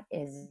share that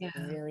is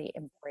really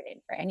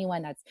important for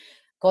anyone that's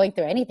going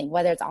through anything,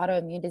 whether it's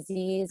autoimmune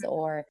disease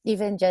or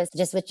even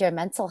just with your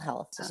mental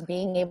health. Just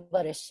being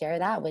able to share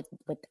that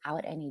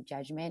without any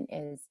judgment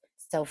is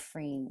so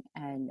freeing,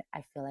 and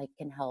I feel like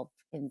can help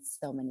in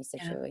so many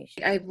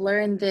situations. I've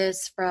learned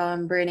this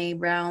from Brene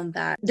Brown,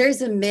 that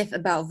there's a myth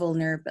about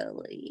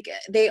vulnerability.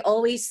 They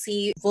always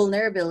see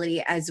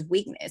vulnerability as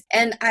weakness.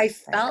 And I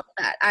felt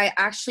that. I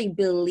actually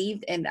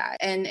believed in that.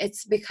 And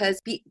it's because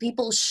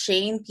people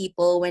shame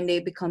people when they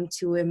become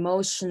too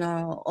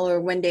emotional, or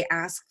when they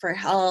ask for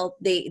help,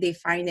 they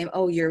find them,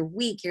 oh, you're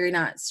weak, you're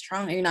not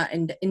strong, you're not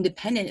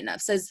independent enough.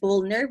 So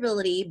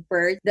vulnerability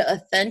births the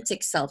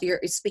authentic self.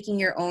 You're speaking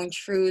your own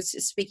truths,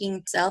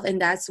 speaking self,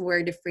 and that's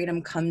where the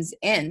freedom comes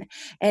in,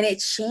 and it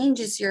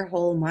changes your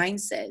whole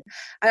mindset.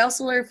 I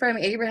also learned from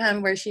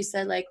Abraham, where she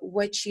said, like,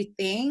 what you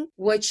think,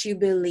 what you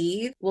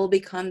believe will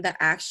become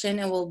the action,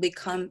 and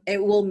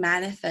it will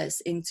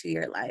manifest into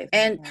your life.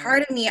 And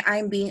part of me,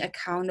 I'm being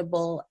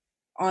accountable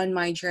on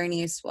my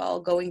journey as well,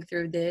 going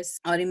through this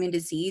autoimmune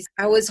disease.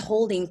 I was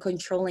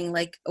controlling,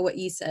 like what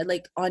you said,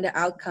 like on the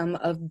outcome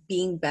of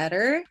being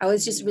better. I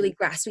was just really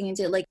grasping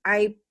into it. Like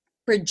I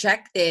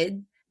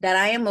projected that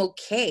I am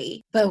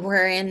okay, but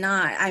where I'm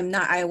not.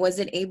 I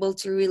wasn't able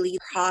to really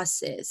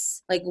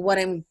process like what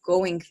I'm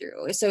going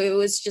through. So it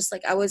was just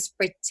like I was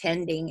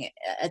pretending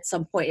at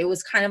some point. It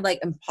was kind of like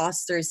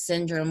imposter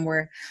syndrome,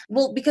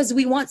 because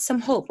we want some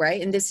hope, right,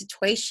 in this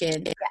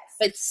situation. Yes.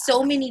 But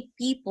so many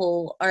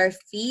people are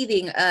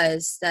feeding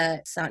us that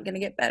it's not going to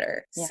get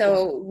better. Yeah.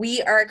 So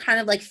we are kind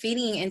of like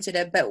feeding into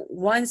that. But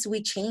once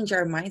we change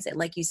our mindset,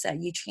 like you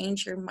said, you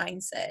change your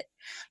mindset,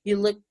 you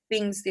look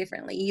things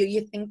differently.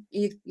 You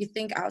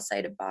think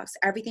outside the box.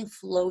 Everything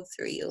flowed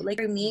through you. Like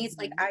for me, it's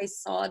like I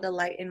saw the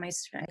light in my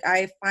strength.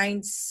 I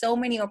find so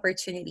many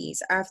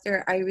opportunities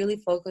after I really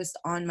focused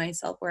on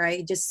myself, where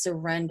I just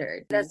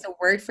surrendered. That's the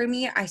word for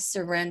me. I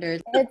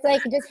surrendered. It's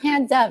like just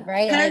hands up,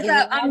 right? Hands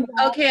like,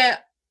 up. Okay.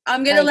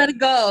 I'm gonna let it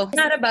go. It's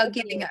not about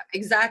giving up.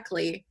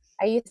 Exactly.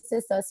 I used to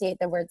associate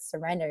the word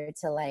surrender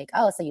to like,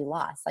 oh, so you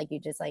lost, like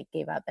you just like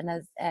gave up.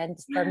 And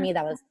for me,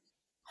 that was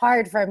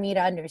hard for me to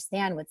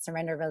understand what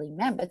surrender really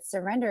meant. But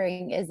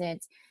surrendering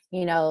isn't,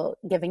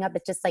 giving up.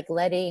 It's just like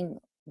letting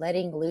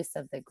loose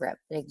of the grip,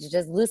 like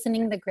just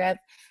loosening the grip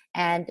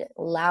and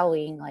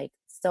allowing like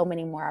so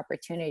many more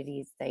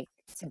opportunities like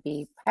to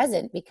be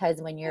present. Because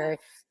when you're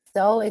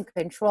so in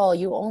control,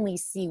 you only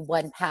see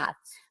one path.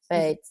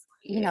 But,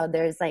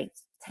 there's like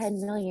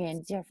 10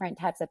 million different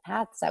types of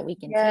paths that we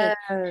can take.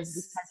 And because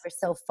Yes. we're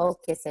so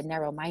focused and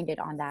narrow-minded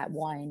on that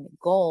one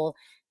goal,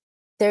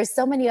 there's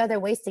so many other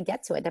ways to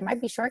get to it. There might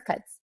be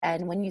shortcuts.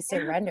 And when you Yeah.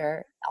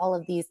 surrender, all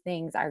of these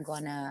things are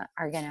gonna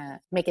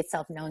make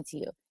itself known to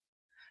you.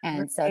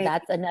 And so Right.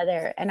 that's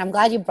another, and I'm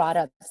glad you brought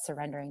up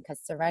surrendering, because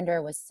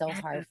surrender was so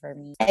Yeah. hard for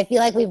me. I feel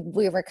like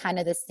we were kind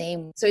of the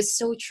same. So it's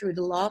so true.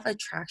 The law of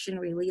attraction,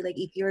 really, like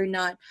if you're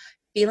not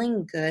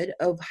feeling good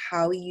of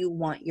how you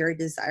want your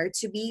desire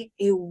to be,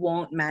 it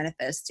won't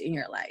manifest in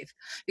your life.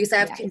 Because I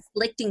have Yes.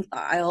 conflicting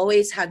thought. I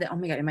always had that, oh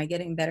my God, am I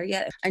getting better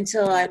yet?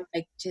 Until Yeah. I'm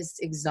like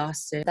just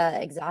exhausted. The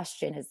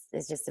exhaustion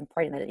is just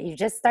important, that you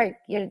just start,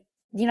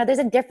 there's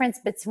a difference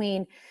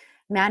between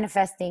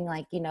manifesting,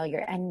 like,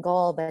 your end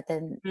goal, but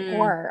then, Mm,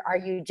 or are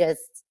you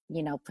just,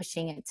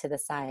 pushing it to the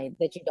side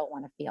that you don't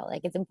want to feel.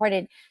 Like, it's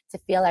important to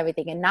feel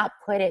everything and not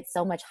put it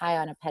so much high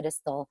on a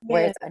pedestal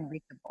where yeah. it's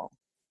unreachable.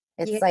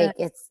 It's Yeah. like,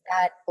 it's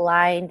that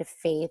blind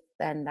faith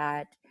and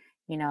that,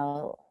 you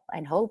know,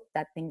 and hope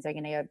that things are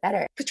going to get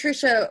better.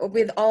 Patricia,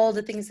 with all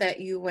the things that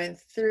you went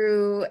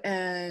through,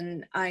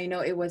 and I know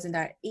it wasn't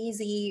that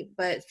easy,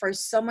 but for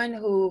someone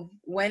who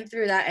went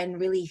through that and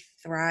really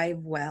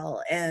thrive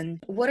well,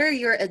 and what are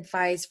your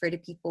advice for the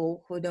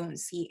people who don't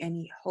see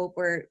any hope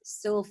or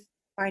still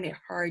find it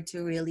hard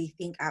to really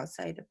think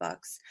outside the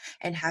box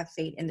and have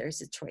faith in their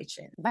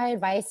situation? My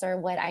advice, or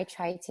what I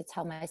try to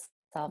tell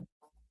myself,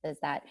 is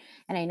that,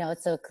 and I know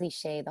it's so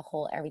cliche, the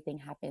whole everything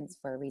happens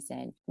for a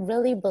reason,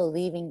 really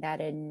believing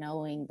that and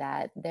knowing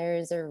that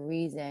there's a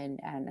reason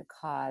and a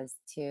cause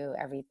to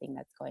everything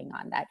that's going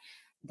on, that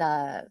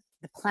the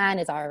plan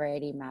is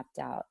already mapped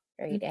out,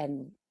 right?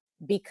 And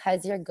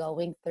because you're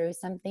going through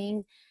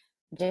something,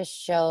 just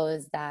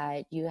shows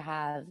that you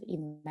have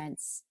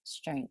immense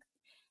strength,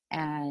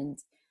 and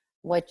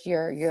what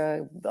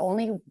you're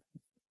only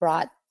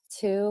brought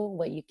to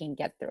what you can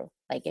get through.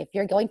 Like, if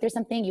you're going through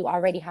something, you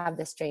already have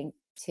the strength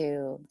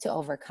to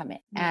overcome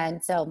it. Yeah.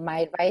 And so my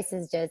advice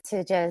is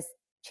just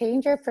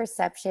change your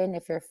perception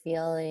if you're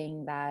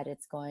feeling that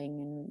it's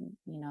going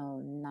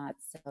in, not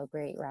so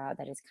great route,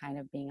 that is kind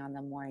of being on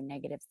the more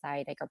negative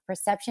side. Like, our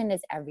perception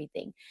is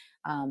everything.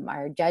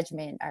 Our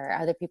judgment, or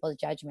other people's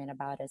judgment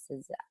about us,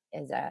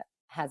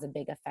 has a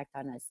big effect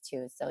on us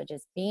too. So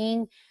just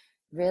being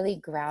really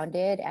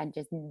grounded and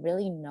just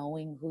really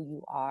knowing who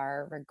you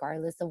are,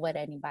 regardless of what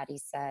anybody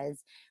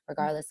says,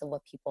 regardless of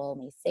what people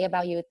may say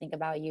about you, think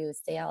about you,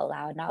 say out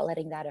loud, not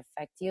letting that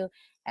affect you,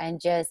 and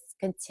just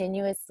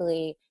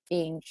continuously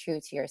being true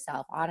to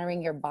yourself,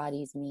 honoring your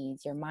body's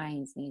needs, your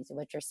mind's needs,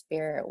 what your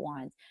spirit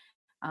wants,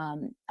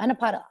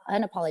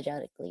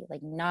 unapologetically,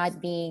 like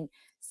not being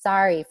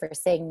sorry for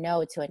saying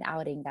no to an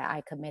outing that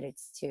I committed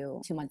to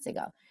 2 months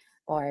ago,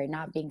 or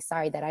not being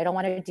sorry that I don't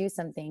want to do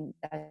something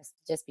that's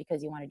just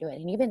because you want to do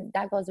it. And even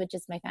that goes with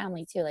just my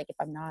family too. Like, if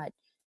I'm not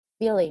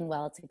feeling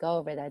well to go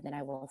over there, then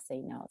I will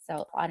say no.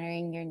 So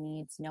honoring your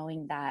needs,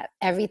 knowing that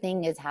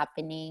everything is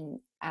happening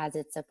as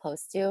it's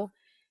supposed to,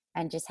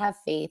 and just have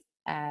faith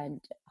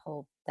and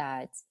hope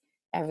that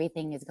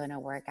everything is going to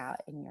work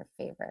out in your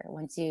favor.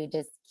 Once you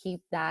just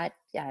keep that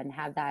and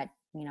have that,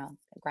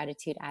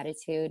 gratitude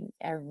attitude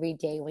every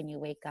day when you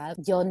wake up,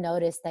 you'll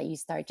notice that you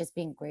start just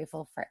being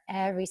grateful for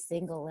every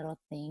single little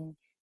thing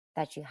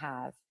that you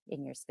have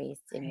in your space,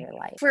 in your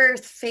life. For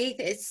faith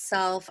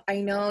itself, I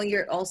know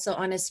you're also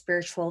on a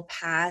spiritual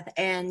path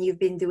and you've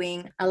been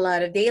doing a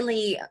lot of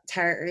daily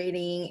tarot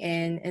reading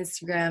and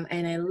Instagram,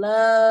 and I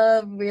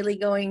love really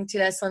going to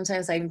that.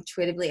 Sometimes I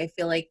intuitively, I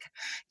feel like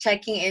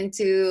checking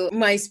into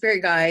my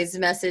spirit guide's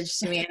message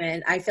to me,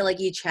 and I feel like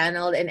you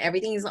channeled and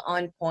everything is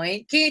on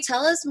point. Can you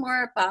tell us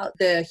more about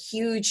the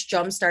huge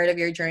jump start of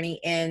your journey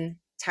in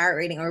tarot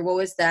reading, or what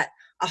was that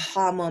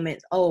aha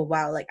moment? Oh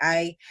wow, like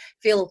I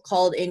feel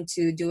called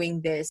into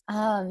doing this.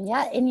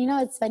 Yeah, and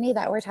it's funny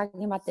that we're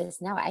talking about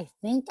this now. I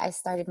think I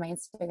started my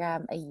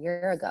Instagram a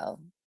year ago.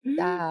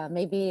 Mm,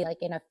 Maybe like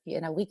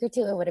in a week or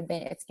two,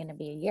 it's going to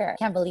be a year. I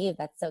can't believe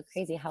that's so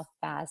crazy how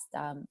fast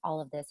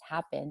all of this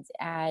happened.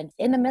 And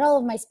in the middle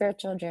of my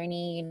spiritual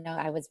journey,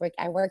 I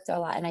worked a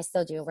lot, and I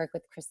still do work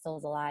with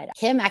crystals a lot.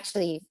 Kim,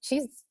 actually,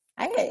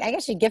 I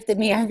guess she gifted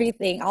me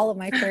everything, all of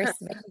my first,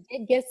 but she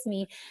did gift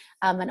me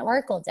an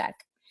oracle deck.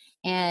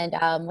 And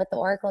with the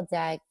oracle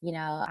deck,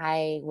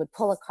 I would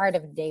pull a card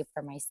of the day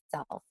for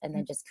myself, and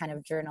then just kind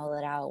of journal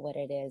it out, what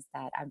it is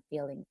that I'm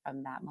feeling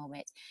from that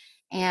moment.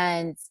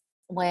 And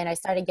when I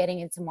started getting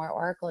into more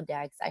oracle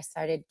decks, I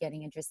started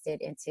getting interested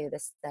into the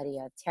study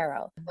of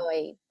tarot. So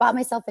I bought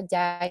myself a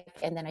deck,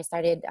 and then I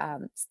started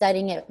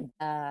studying it,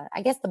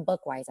 I guess the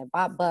book wise. I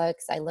bought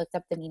books, I looked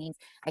up the meanings,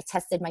 I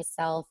tested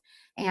myself,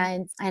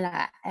 and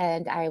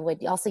I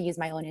would also use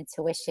my own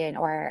intuition,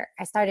 or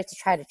I started to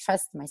try to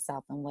trust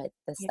myself and what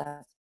the yeah.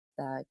 stuff,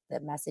 the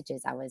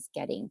messages I was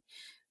getting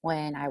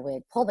when I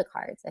would pull the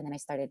cards. And then I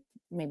started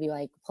maybe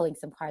like pulling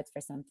some cards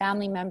for some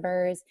family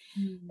members.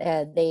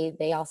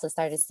 They also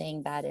started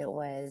saying that it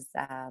was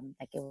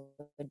like it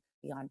would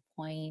be on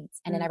point.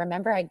 And then I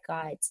remember I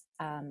got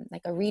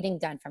like a reading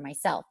done for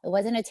myself. It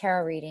wasn't a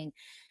tarot reading.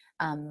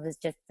 It was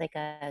just like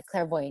a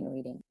clairvoyant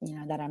reading,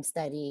 that I'm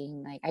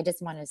studying. Like, I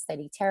just want to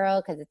study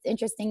tarot because it's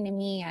interesting to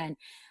me. And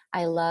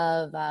I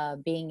love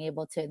being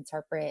able to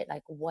interpret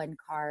like one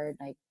card,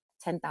 like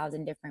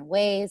 10,000 different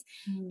ways.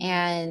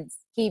 And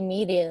he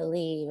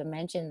immediately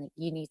mentioned, like,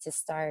 you need to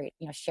start,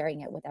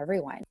 sharing it with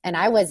everyone. And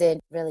I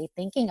wasn't really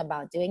thinking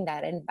about doing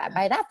that. And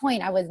by that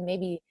point, I was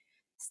maybe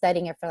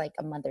studying it for like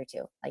a month or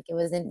two. Like, it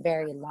wasn't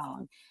very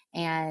long.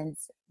 And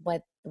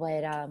what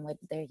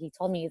he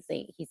told me is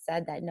that he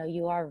said that, no,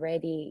 you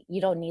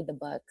don't need the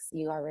books.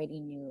 You already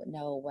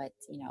know what,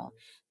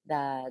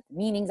 the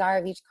meanings are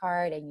of each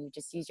card, and you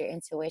just use your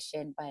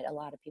intuition. But a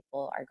lot of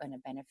people are going to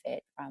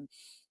benefit from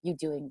you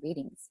doing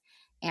readings.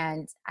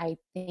 And I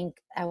think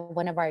at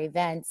one of our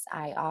events,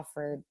 I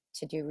offered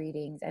to do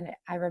readings. And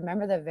I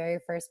remember the very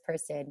first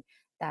person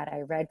that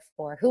I read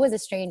for, who was a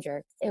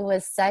stranger. It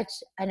was such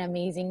an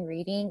amazing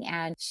reading,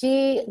 and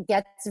she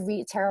gets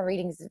tarot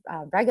readings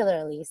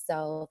regularly.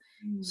 So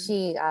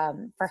she,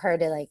 for her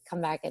to like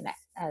come back and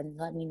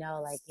let me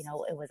know, like,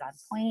 it was on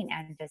point,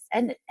 and just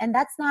and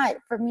that's not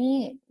for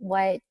me.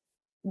 What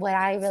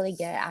I really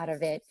get out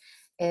of it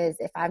is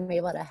if I'm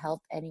able to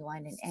help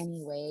anyone in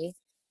any way,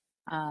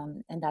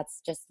 and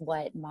that's just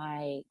what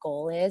my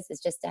goal is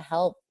just to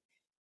help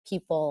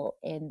people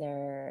in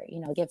their,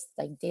 gives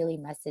like daily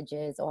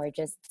messages, or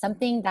just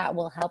something that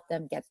will help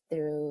them get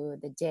through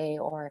the day,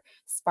 or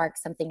spark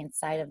something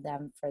inside of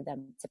them for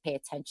them to pay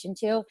attention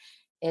to,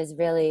 is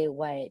really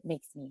what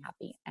makes me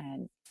happy.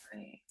 And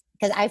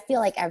because I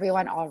feel like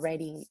everyone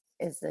already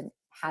is an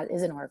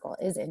oracle,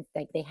 isn't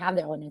like they have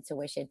their own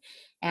intuition,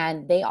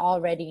 and they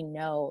already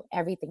know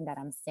everything that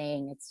I'm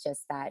saying. It's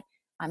just that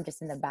I'm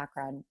just in the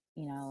background,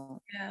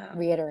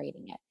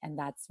 reiterating it. And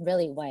that's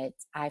really what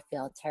I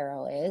feel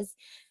tarot is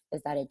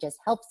that it just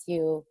helps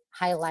you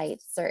highlight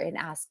certain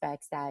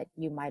aspects that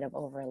you might have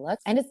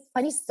overlooked. And it's a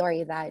funny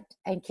story that,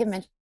 and Kim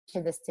mentioned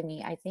this to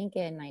me, I think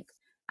in like,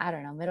 I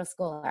don't know, middle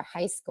school or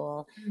high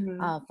school,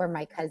 for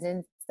my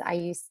cousins, I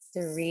used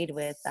to read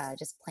with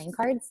just playing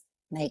cards,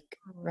 like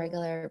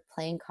regular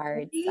playing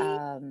cards.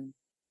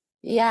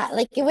 Yeah,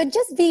 like it would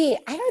just be,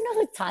 I don't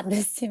know who taught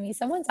this to me.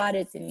 Someone taught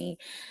it to me.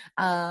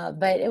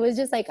 But it was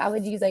just like, I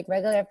would use like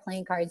regular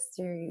playing cards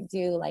to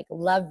do like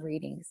love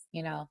readings,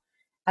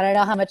 I don't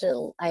know how much,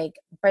 like,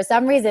 for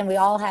some reason, we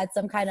all had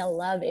some kind of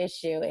love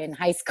issue in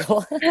high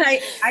school.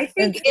 I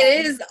think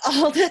it is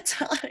all the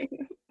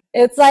time.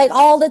 It's like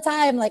all the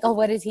time, like, oh,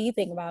 what does he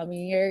think about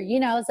me? Or,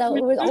 so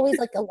it was always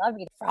like a love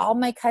reading for all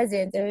my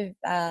cousins.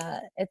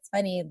 It's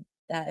funny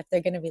that if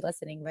they're going to be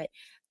listening, but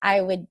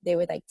they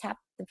would like tap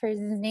the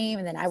person's name,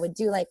 and then I would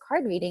do like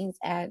card readings,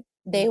 and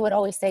they would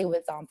always say it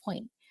was on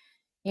point,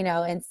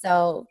 and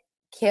so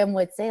Kim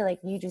would say, like,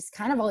 you just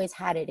kind of always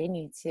had it in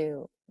you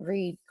to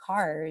read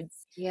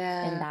cards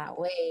in that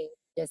way.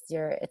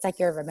 It's like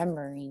you're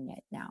remembering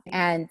it now.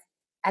 And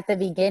at the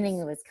beginning,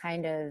 it was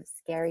kind of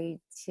scary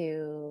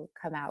to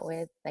come out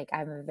with. Like,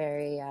 I'm a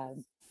very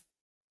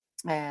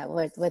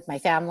with my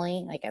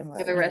family, like, I'm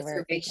have a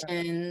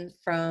reservation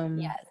from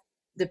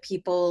the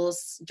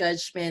people's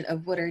judgment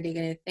of what are they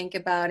going to think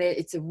about it.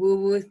 It's a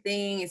woo-woo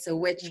thing. It's a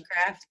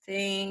witchcraft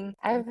thing.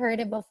 I've heard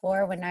it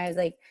before when I was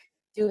like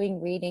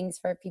doing readings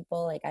for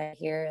people. Like, I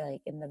hear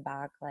like in the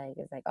back, like,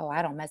 it's like, oh,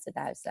 I don't mess with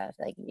that stuff.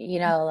 Like,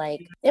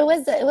 like it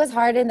was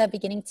hard in the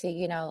beginning to,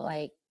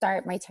 like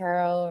start my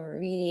tarot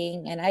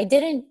reading. And I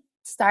didn't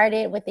start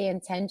it with the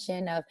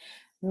intention of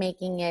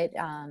making it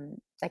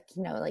like,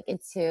 like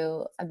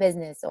into a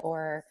business,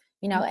 or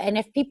and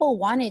if people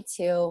wanted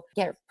to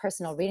get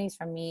personal readings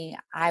from me,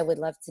 I would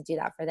love to do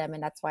that for them.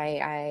 And that's why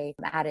I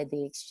added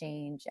the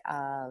exchange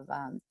of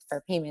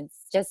for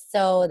payments, just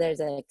so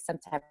there's some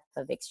type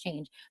of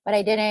exchange. But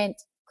I didn't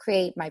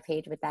create my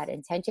page with that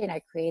intention. I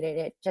created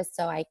it just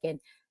so I can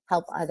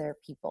help other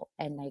people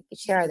and like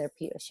share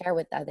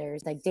with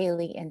others, like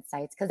daily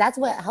insights, because that's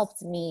what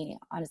helped me,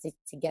 honestly,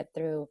 to get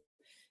through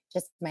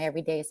just my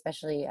everyday,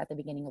 especially at the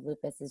beginning of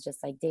lupus, is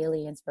just like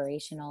daily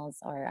inspirationals,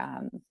 or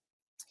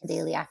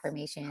daily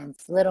affirmations,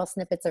 little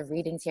snippets of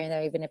readings here and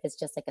there, even if it's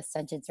just like a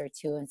sentence or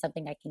two, and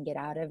something I can get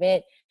out of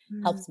it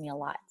helps me a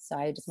lot. So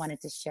I just wanted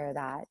to share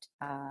that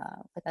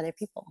with other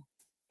people.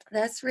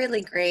 That's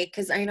really great,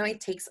 because I know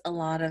it takes a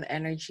lot of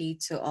energy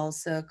to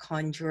also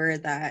conjure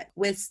that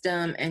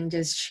wisdom and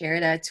just share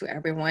that to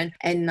everyone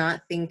and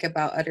not think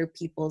about other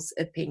people's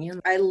opinion.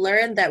 I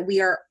learned that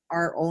we are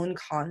our own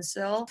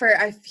counsel. For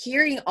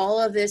hearing all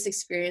of this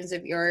experience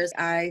of yours,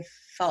 I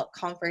felt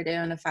comforted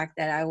on the fact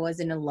that I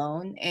wasn't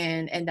alone,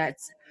 and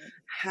that's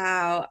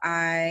how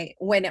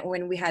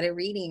when we had a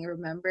reading,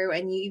 remember?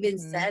 And you even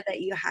Mm-hmm. said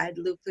that you had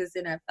lupus,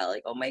 and I felt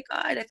like, oh my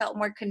God, I felt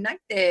more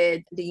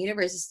connected. The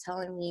universe is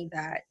telling me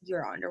that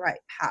you're on the right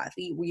path.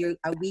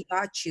 We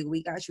got you.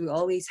 We got you. We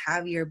always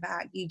have your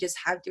back. You just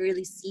have to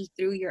really see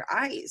through your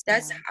eyes.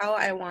 That's Yeah. how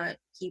I want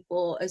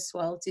people as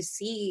well to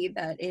see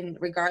that, in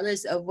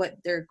regardless of what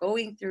they're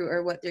going through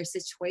or what their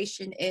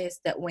situation is,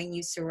 that when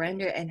you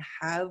surrender and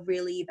have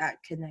really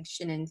that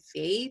connection and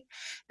faith,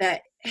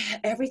 that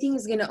everything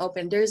is going to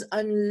open. There's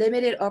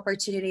unlimited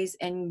opportunities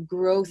and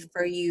growth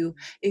for you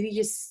if you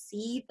just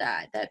see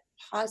that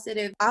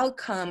positive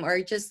outcome,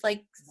 or just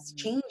like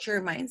change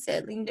your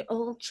mindset.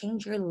 It'll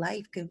change your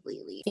life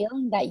completely.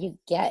 Feeling that you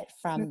get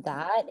from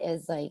that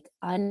is like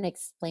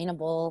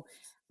unexplainable.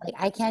 Like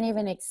I can't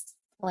even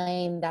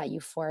explain that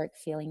euphoric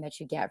feeling that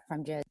you get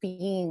from just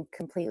being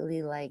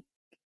completely like,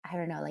 I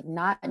don't know, like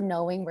not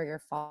knowing where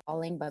you're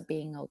falling but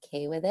being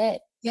okay with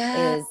it Yeah.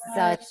 is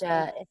it's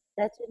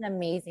such an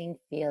amazing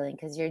feeling,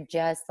 because you're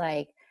just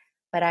like,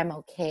 but I'm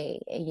okay,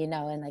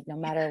 and like no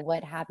matter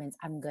what happens,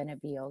 I'm gonna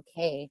be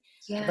okay,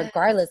 Yeah.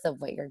 regardless of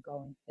what you're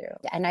going through.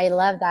 And I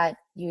love that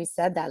you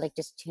said that, like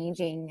just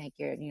changing like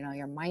your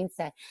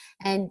mindset,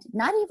 and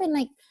not even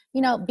like,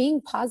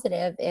 being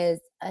positive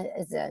is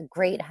a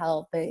great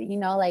help, but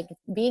like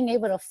being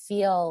able to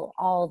feel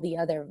all the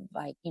other,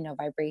 like,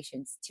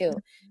 vibrations too.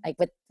 Like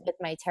with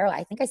my tarot,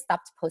 I think I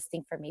stopped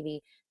posting for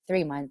maybe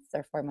 3 months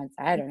or 4 months.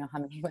 I don't know how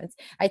many months.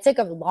 I took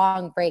a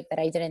long break that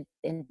I didn't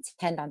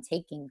intend on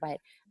taking, but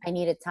I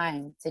needed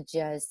time to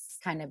just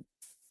kind of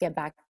get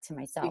back to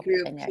myself.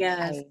 Regroup. And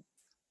Yes.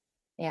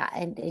 yeah,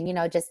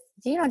 and just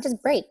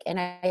break. And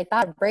I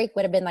thought break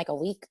would have been like a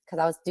week, because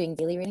I was doing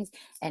daily readings,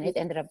 and it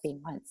ended up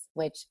being months,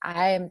 which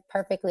I'm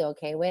perfectly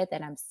okay with,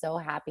 and I'm so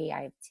happy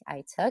I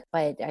took.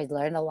 But I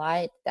learned a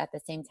lot at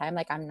the same time.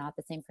 Like I'm not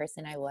the same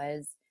person I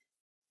was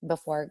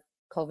before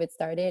COVID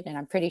started, and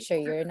I'm pretty sure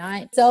you're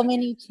not. So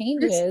many There's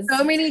changes.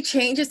 so many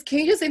changes. Can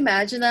you just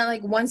imagine that?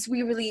 Like once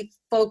we really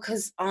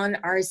focus on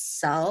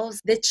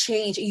ourselves, the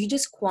change, you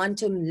just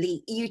quantum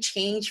leap. You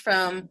change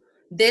from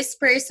this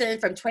person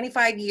from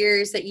 25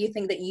 years that you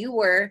think that you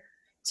were,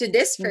 to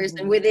this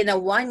person Mm-hmm. within a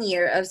 1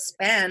 year of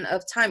span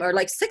of time, or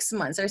like 6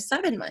 months or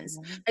 7 months.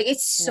 Like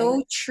it's Yeah.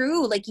 so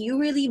true. Like you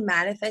really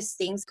manifest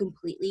things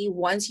completely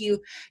once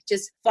you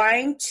just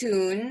fine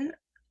tune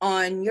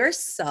on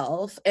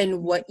yourself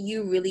and what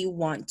you really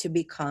want to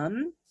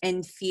become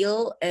and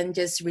feel, and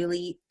just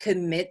really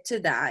commit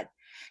to that.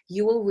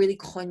 You will really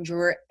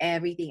conjure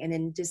everything, and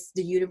then just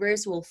the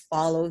universe will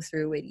follow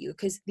through with you,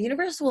 because the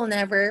universe will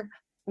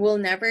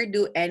never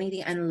do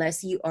anything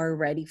unless you are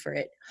ready for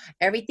it.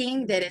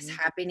 Everything that is Mm-hmm.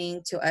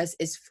 happening to us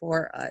is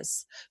for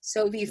us.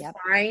 So if you Yep.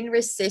 find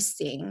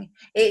resisting,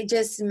 it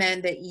just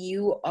meant that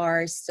you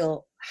are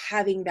still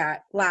having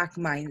that black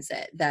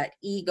mindset, that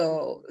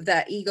ego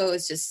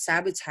is just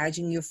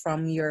sabotaging you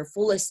from your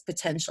fullest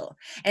potential.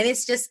 And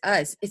it's just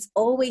us, it's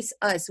always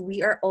us.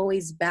 We are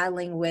always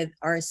battling with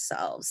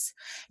ourselves,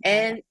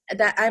 Yep. and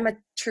that I'm a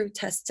true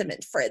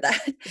testament for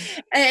that.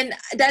 And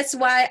that's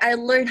why I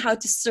learned how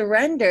to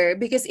surrender,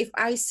 because if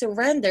I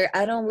surrender,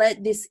 I don't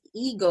let this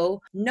ego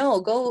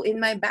go in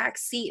my back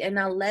seat, and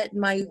I'll let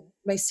my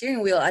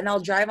steering wheel, and I'll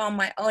drive on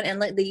my own and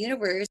let the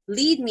universe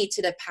lead me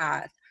to the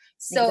path.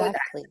 So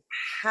Exactly.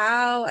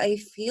 how I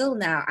feel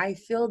now. I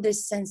feel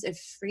this sense of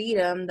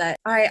freedom that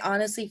I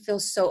honestly feel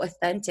so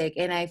authentic.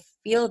 And I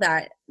feel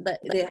that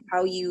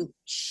how you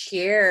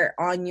share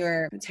on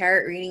your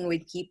tarot reading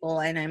with people.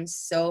 And I'm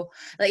so,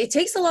 like, it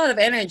takes a lot of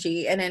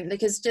energy. And then,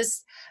 because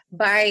just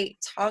by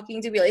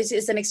talking to people,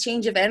 it's an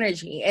exchange of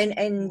energy.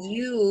 And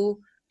you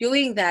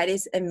doing that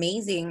is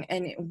amazing.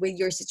 And with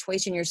your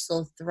situation, you're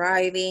still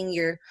thriving.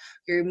 You're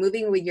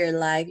moving with your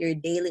life, your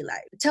daily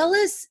life. Tell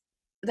us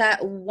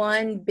that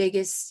one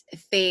biggest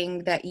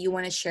thing that you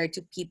want to share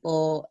to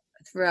people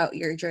throughout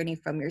your journey,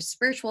 from your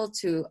spiritual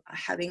to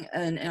having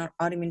an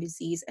autoimmune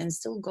disease and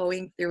still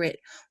going through it.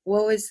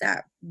 What was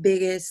that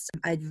biggest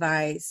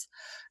advice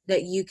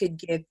that you could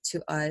give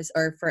to us,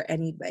 or for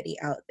anybody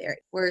out there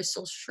who are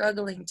still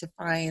struggling to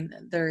find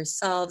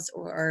themselves,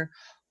 or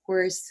who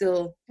are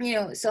still,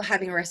 still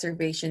having a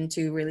reservation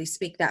to really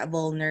speak that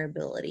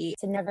vulnerability?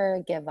 To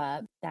never give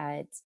up,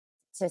 that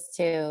just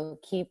to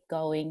keep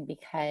going,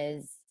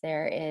 because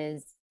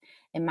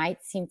it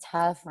might seem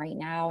tough right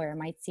now, or it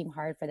might seem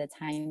hard for the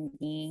time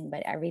being,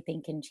 but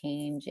everything can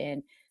change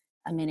in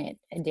a minute,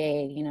 a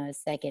day, a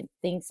second.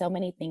 So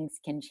many things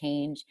can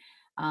change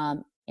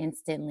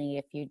instantly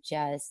if you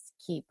just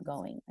keep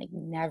going. Like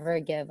never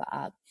give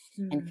up,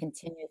 and Mm,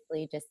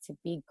 continuously just to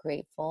be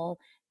grateful,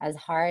 as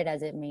hard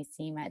as it may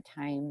seem at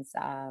times.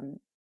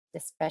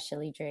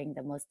 Especially during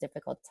the most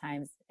difficult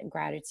times,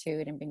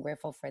 gratitude and being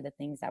grateful for the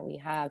things that we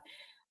have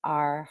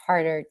are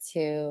harder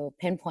to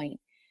pinpoint.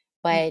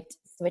 But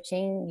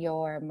switching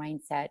your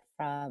mindset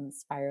from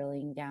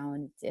spiraling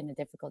down in a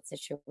difficult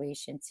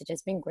situation to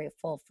just being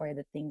grateful for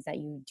the things that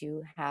you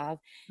do have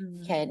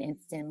mm, can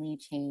instantly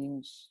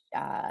change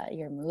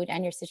your mood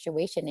and your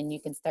situation. And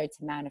you can start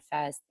to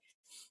manifest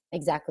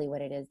exactly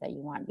what it is that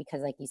you want,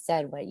 because like you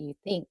said, what you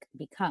think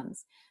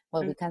becomes.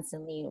 what we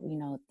constantly,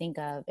 think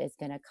of is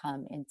going to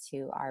come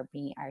into our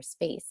being, our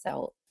space.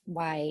 So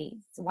why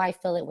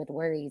fill it with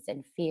worries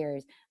and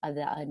fears of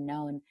the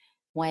unknown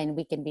when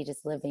we can be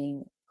just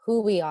living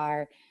who we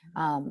are,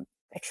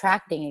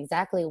 attracting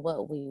exactly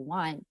what we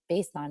want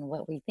based on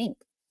what we think.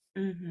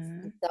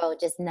 Mm-hmm. So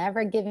just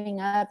never giving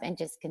up and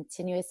just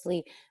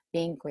continuously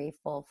being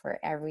grateful for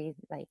every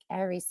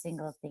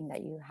single thing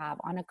that you have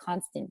on a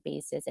constant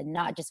basis, and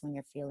not just when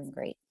you're feeling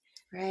great.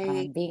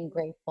 Right. Being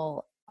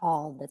grateful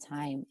all the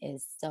time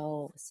is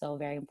so, so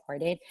very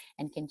important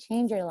and can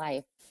change your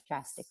life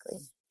drastically.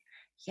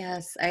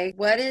 Yes.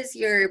 What is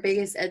your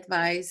biggest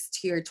advice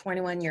to your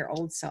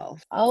 21-year-old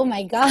self? Oh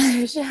my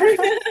gosh.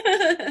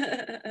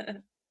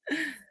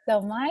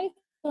 So my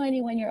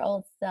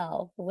 21-year-old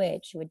self,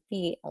 which would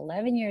be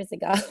 11 years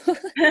ago,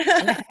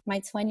 and my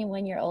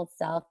 21-year-old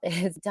self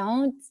is,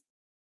 don't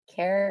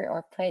care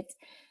or put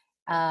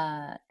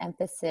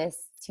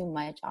emphasis too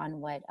much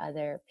on what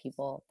other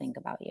people think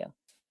about you.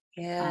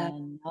 Yeah.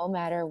 No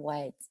matter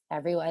what,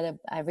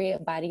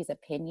 everybody's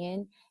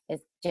opinion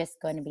is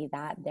just going to be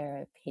that,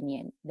 their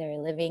opinion. They're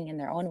living in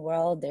their own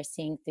world. They're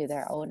seeing through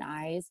their own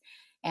eyes,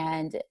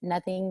 and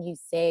nothing you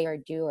say or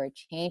do or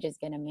change is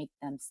going to make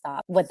them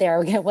stop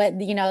their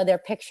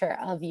picture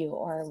of you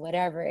or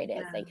whatever it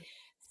is. Yeah. Like,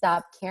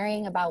 stop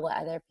caring about what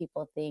other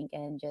people think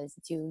and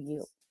just do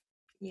you,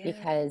 Yeah.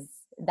 because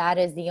that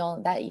is the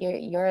only, that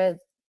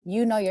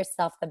you know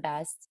yourself the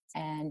best,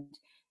 and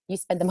you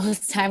spend the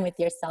most time with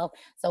yourself.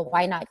 So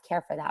why not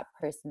care for that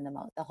person the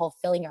most? The whole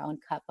filling your own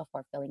cup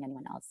before filling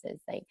anyone else's.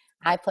 Like,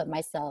 I put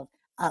myself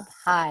up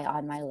high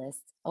on my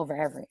list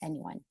over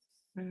anyone,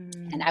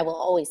 and I will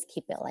always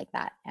keep it like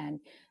that. And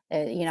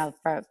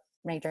for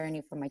my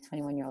journey for my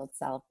 21-year-old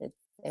self, it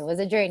was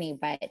a journey,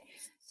 but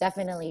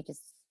definitely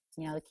just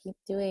keep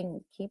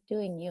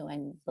doing you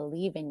and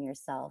believe in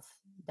yourself.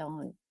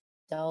 Don't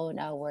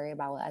worry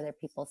about what other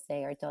people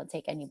say, or don't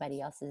take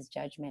anybody else's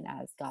judgment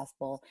as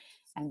gospel,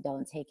 and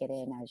don't take it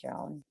in as your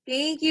own.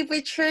 Thank you,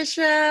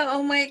 Patricia.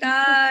 Oh my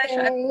gosh.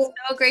 I'm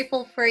so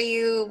grateful for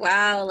you.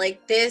 Wow.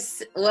 Like,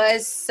 this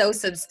was so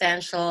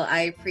substantial.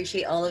 I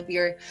appreciate all of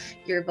your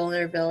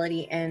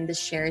vulnerability and the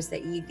shares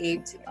that you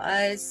gave to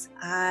us.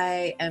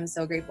 I am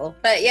so grateful.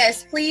 But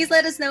yes, please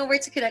let us know where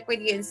to connect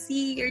with you and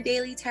see your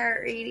daily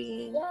tarot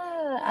reading.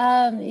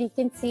 Yeah. You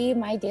can see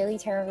my daily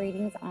tarot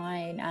readings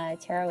on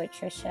Tarot with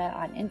Trisha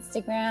on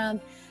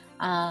Instagram.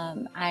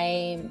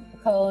 I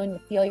co-own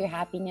Feel Your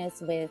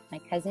Happiness with my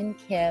cousin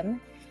Kim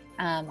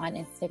on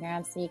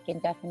Instagram, so you can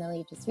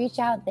definitely just reach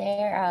out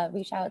there,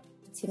 reach out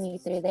to me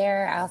through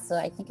there.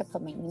 I think I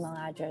put my email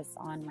address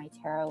on my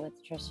Tarot with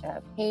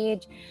Trisha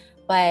page.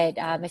 But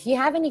if you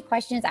have any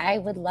questions, I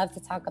would love to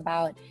talk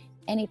about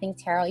anything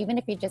tarot, even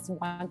if you just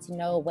want to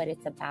know what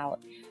it's about.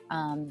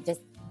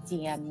 Just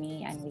DM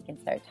me and we can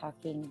start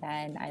talking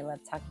then. I love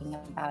talking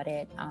about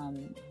it.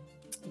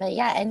 But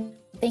yeah, and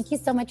thank you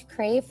so much,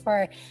 Cray,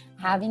 for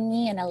having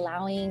me and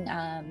allowing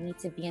me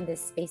to be in this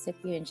space with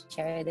you and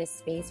share this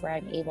space where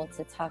I'm able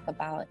to talk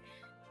about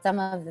some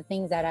of the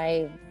things that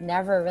I've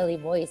never really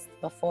voiced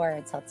before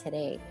until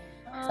today.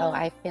 So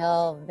I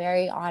feel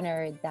very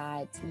honored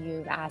that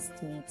you've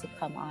asked me to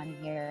come on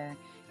here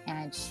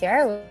and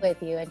share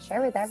with you and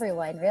share with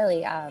everyone,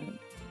 really,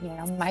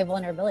 my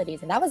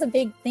vulnerabilities. And that was a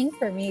big thing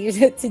for me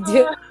to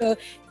do,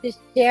 to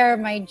share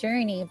my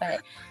journey.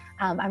 But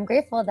I'm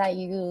grateful that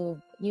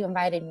you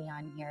invited me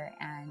on here,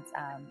 and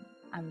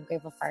I'm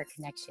grateful for our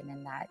connection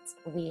and that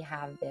we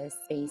have this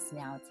space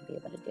now to be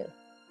able to do.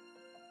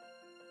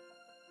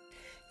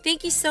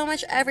 Thank you so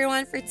much,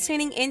 everyone, for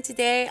tuning in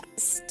today.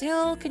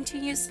 Still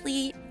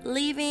continuously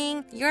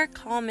leaving your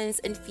comments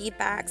and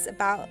feedbacks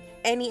about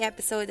any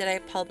episode that I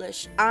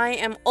publish. I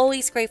am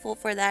always grateful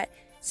for that.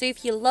 So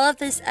if you love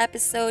this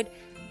episode,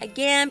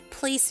 again,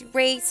 please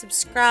rate,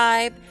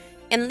 subscribe,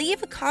 and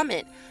leave a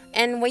comment.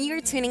 And when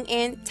you're tuning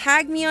in,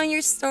 tag me on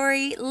your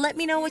story. Let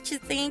me know what you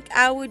think.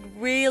 I would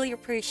really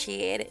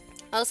appreciate it.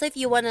 Also, if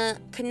you want to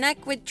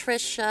connect with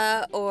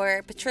Trisha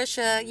or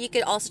Patricia, you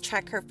could also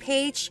check her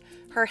page.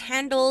 Her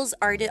handles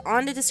are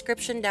on the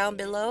description down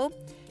below.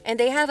 And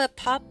they have a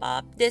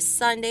pop-up this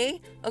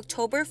Sunday,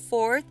 October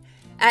 4th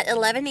at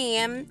 11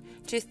 a.m.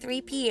 to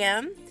 3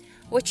 p.m.,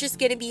 which is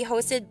going to be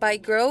hosted by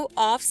Grow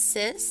Off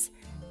Sis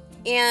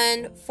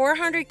and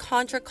 400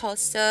 Contra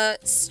Costa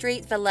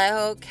Street,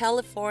 Vallejo,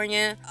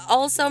 California.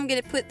 Also, I'm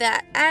going to put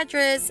that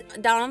address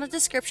down in the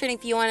description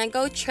if you want to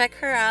go check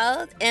her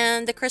out.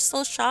 And the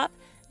crystal shop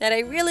that I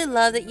really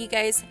love, that you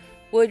guys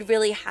would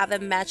really have a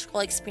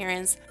magical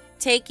experience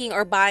taking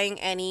or buying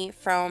any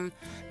from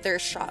their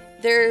shop.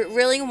 They're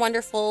really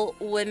wonderful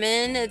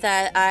women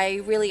that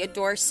I really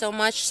adore so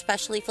much,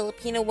 especially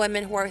Filipino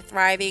women who are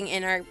thriving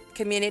in our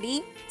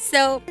community.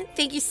 So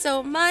thank you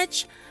so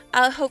much.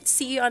 I hope to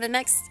see you on the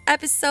next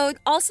episode.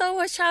 Also,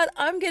 watch out,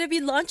 I'm going to be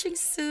launching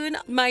soon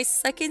my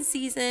second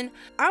season.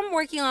 I'm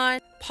working on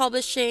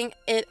publishing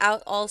it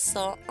out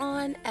also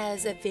on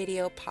as a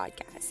video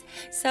podcast.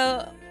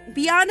 So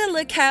be on the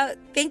lookout.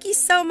 Thank you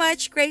so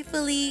much.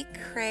 Gratefully,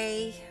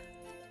 Cray.